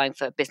even applying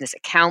for business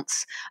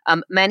accounts.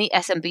 Many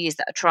SMBs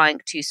that are trying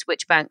to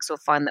switch banks will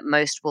find that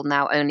most will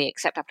now only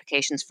accept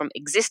applications from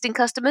existing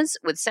customers,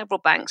 with several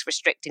banks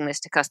restricting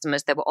this to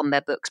customers that were on their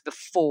books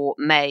before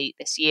May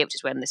this year, which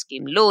is when the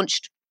scheme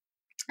launched.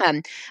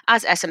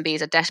 As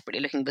SMBs are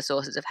desperately looking for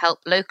sources of help,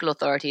 local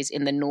authorities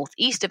in the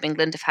northeast of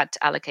England have had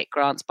to allocate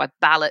grants by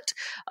ballot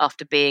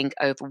after being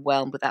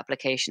overwhelmed with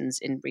applications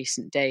in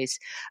recent days.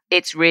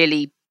 It's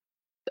really,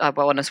 I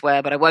want to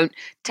swear, but I won't,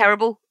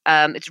 terrible.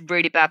 It's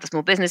really bad for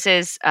small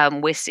businesses.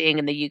 We're seeing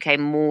in the UK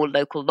more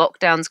local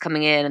lockdowns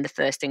coming in, and the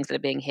first things that are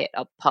being hit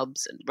are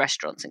pubs and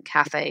restaurants and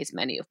cafes,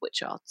 many of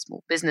which are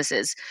small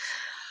businesses.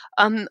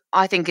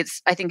 I think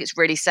it's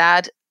really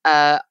sad.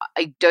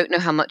 I don't know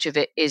how much of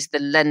it is the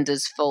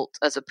lender's fault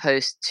as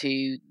opposed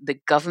to the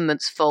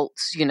government's fault,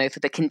 for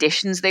the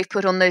conditions they've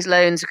put on those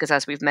loans, because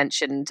as we've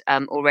mentioned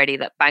already,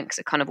 that banks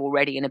are kind of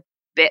already in a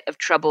bit of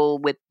trouble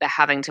with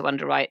having to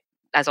underwrite,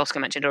 as Oscar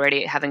mentioned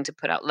already, having to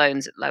put out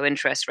loans at low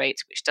interest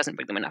rates, which doesn't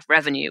bring them enough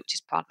revenue, which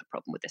is part of the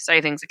problem with their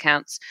savings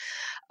accounts.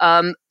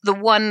 The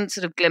one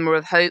sort of glimmer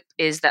of hope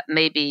is that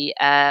maybe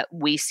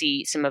we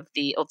see some of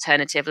the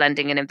alternative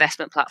lending and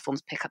investment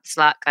platforms pick up the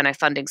slack. I know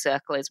Funding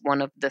Circle is one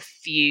of the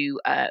few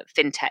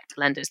fintech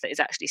lenders that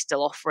is actually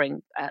still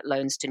offering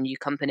loans to new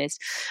companies.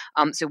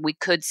 So we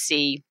could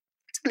see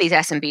these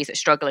SMBs that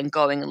struggle and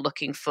going and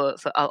looking for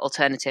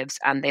alternatives,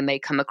 and they may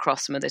come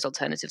across some of those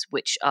alternatives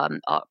which are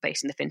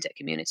based in the fintech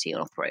community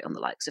and operate on the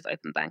likes of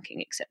open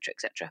banking, et cetera, et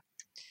cetera.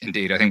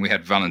 Indeed. I think we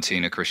had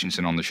Valentina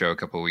Christensen on the show a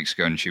couple of weeks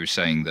ago, and she was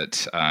saying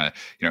that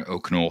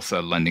Oak North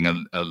are lending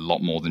a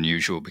lot more than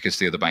usual because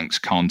the other banks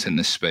can't in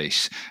this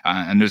space.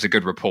 And there's a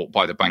good report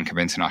by the Bank of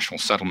International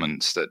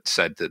Settlements that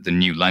said that the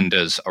new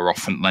lenders are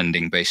often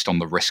lending based on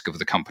the risk of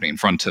the company in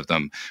front of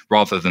them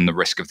rather than the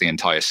risk of the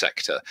entire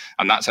sector.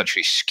 And that's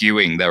actually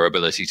skewing their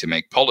ability to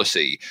make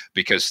policy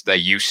because they're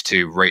used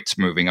to rates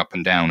moving up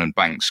and down and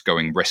banks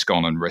going risk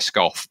on and risk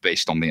off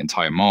based on the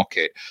entire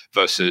market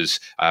versus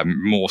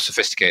more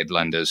sophisticated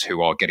lenders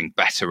who are getting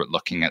better at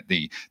looking at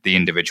the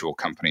individual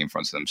company in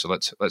front of them. So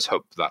let's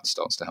hope that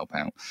starts to help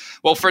out.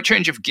 Well, for a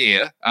change of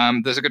gear,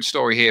 there's a good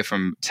story here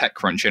from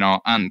TechCrunch in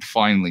our And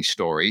Finally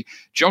story.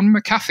 John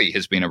McAfee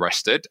has been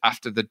arrested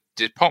after the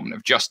Department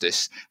of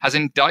Justice has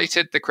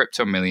indicted the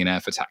crypto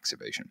millionaire for tax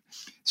evasion.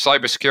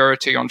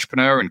 Cybersecurity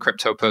entrepreneur and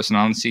crypto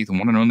personality, the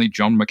one and only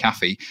John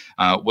McAfee,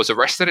 was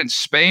arrested in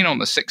Spain on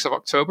the 6th of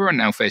October and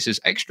now faces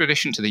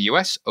extradition to the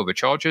US over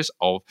charges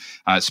of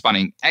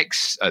spanning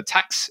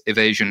tax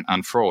evasion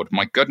and fraud.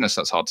 My goodness,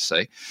 that's hard to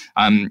say.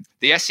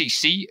 The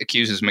SEC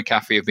accuses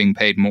McAfee of being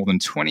paid more than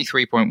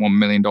 $23.1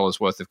 million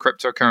worth of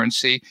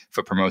cryptocurrency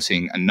for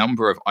promoting a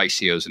number of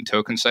ICOs and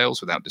token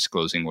sales without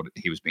disclosing what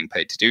he was being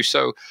paid to do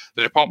so.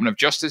 The Department of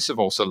Justice have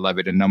also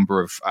levied a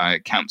number of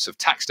counts of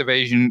tax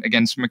evasion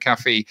against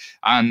McAfee,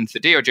 and the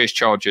DOJ's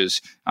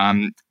charges.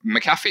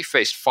 McAfee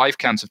faced 5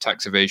 counts of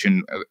tax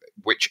evasion,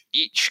 which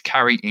each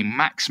carry a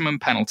maximum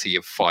penalty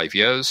of 5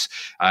 years,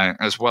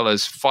 as well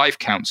as 5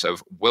 counts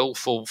of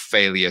willful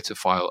failure to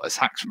file a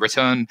tax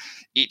return,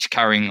 each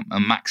carrying a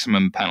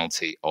maximum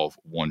penalty of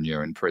 1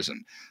 year in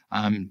prison.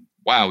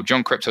 Wow,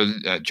 John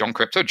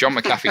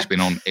McAfee's been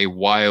on a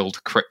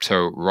wild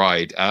crypto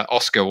ride.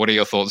 Oscar, what are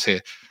your thoughts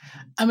here?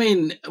 I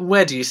mean,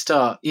 where do you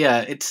start?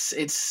 Yeah,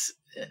 it's.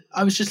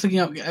 I was just looking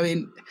up. I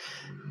mean,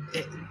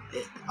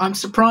 I'm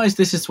surprised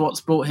this is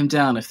what's brought him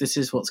down. If this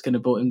is what's going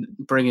to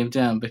bring him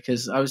down,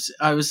 because I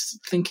was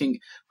thinking,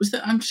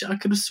 I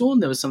could have sworn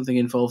there was something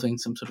involving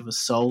some sort of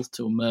assault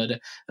or murder,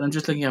 and I'm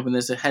just looking up, and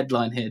there's a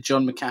headline here: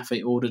 John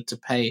McAfee ordered to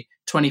pay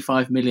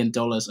 $25 million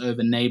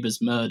over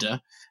neighbour's murder,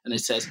 and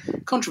it says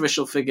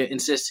controversial figure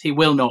insists he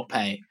will not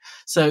pay.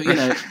 So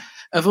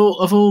Of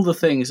all the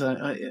things,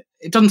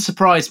 it doesn't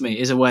surprise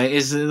me.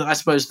 I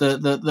suppose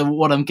the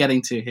what I'm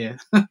getting to here.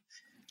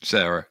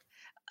 Sarah.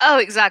 Oh,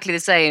 exactly the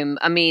same.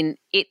 I mean,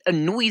 it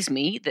annoys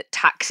me that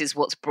tax is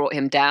what's brought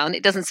him down.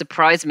 It doesn't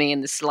surprise me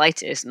in the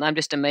slightest, and I'm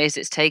just amazed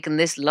it's taken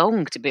this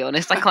long, to be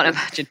honest. I can't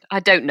imagine.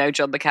 I don't know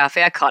John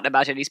McAfee. I can't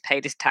imagine he's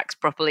paid his tax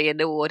properly,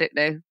 and I don't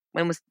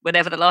know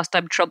whenever the last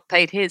time Trump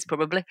paid his,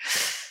 probably.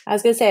 I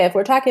was going to say, if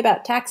we're talking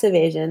about tax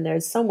evasion,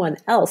 there's someone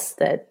else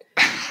that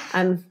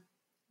I'm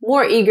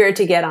more eager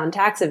to get on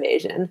tax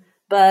evasion.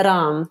 But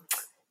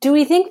do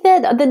we think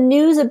that the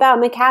news about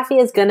McAfee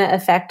is going to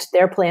affect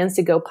their plans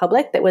to go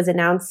public that was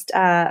announced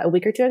a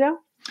week or two ago?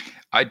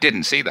 I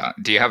didn't see that.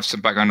 Do you have some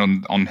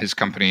background on his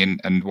company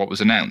and what was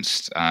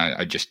announced?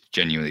 I just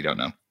genuinely don't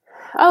know.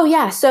 Oh,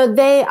 yeah. So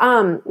they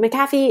announced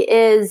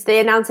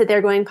that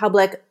they're going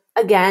public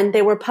again.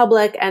 They were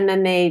public and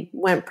then they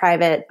went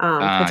private,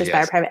 purchased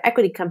by a private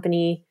equity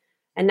company.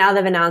 And now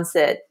they've announced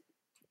that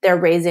they're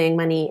raising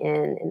money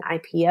in an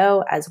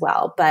IPO as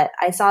well. But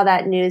I saw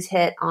that news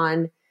hit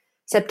on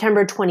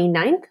September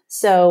 29th.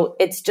 So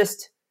it's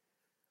just,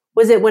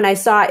 was it when I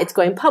saw it's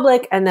going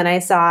public and then I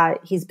saw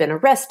he's been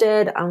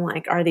arrested? I'm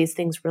like, are these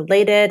things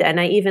related? And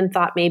I even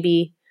thought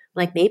maybe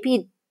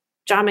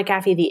John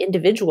McAfee, the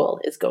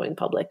individual, is going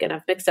public, and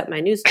I've mixed up my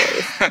news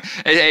stories.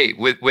 Hey,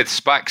 with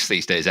SPACs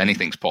these days,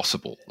 anything's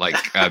possible. Like,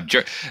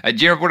 do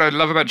you know what I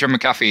love about John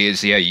McAfee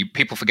is,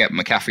 people forget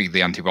McAfee,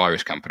 the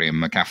antivirus company,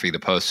 and McAfee, the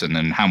person,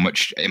 and how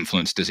much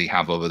influence does he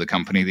have over the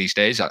company these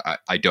days?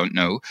 I don't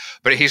know,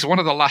 but he's one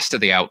of the last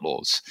of the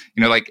outlaws.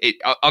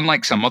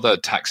 Unlike some other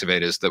tax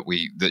evaders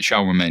that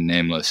shall remain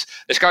nameless,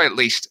 this guy at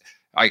least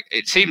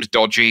it seems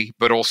dodgy,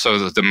 but also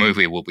that the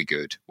movie will be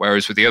good.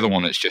 Whereas with the other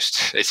one, it's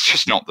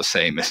just not the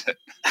same, is it?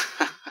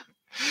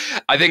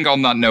 I think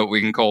on that note, we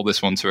can call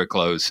this one to a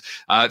close.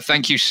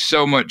 Thank you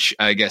so much,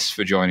 guests,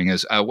 for joining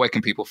us. Where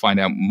can people find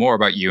out more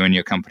about you and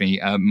your company,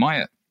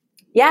 Maya?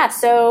 Yeah,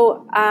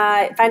 so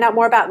find out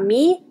more about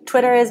me.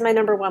 Twitter is my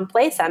number one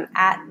place. I'm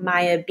at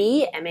Maya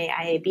B,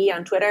 MAIAB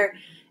on Twitter.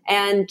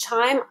 And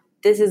Chime,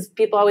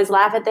 people always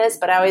laugh at this,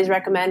 but I always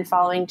recommend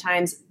following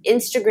Chime's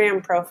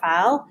Instagram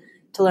profile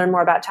to learn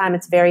more about Chime.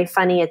 It's very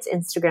funny. It's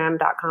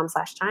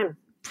instagram.com/Chime.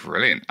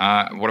 Brilliant.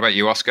 What about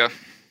you, Oscar?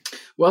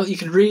 Well, you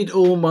can read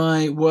all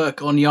my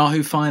work on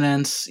Yahoo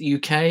Finance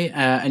UK,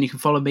 and you can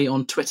follow me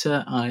on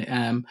Twitter. I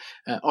am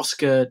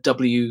Oscar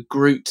W.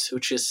 Groot,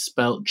 which is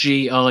spelled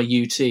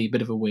Grut.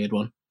 Bit of a weird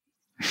one.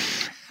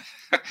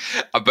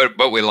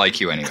 but we like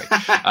you anyway.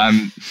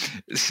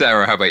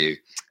 Sarah, how about you?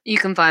 You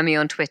can find me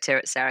on Twitter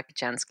at Sarah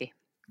Kocianski.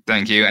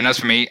 Thank you. And as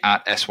for me,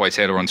 at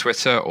SYTaylor on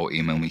Twitter, or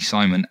email me,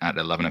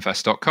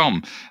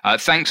 simon@11fs.com.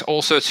 Thanks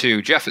also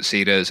to Jeff at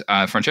Cedars,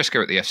 Francesca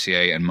at the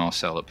FCA, and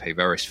Marcel at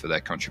Payveris for their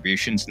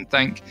contributions. And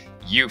thank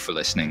you for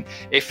listening.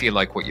 If you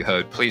like what you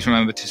heard, please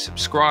remember to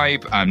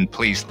subscribe and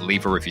please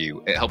leave a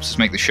review. It helps us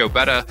make the show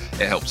better.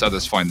 It helps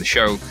others find the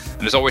show.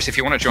 And as always, if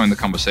you want to join the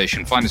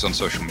conversation, find us on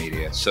social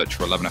media. Search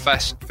for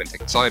 11FS,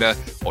 FinTech Insider,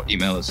 or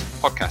email us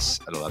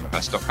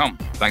podcasts@11fs.com.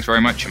 Thanks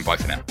very much, and bye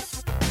for now.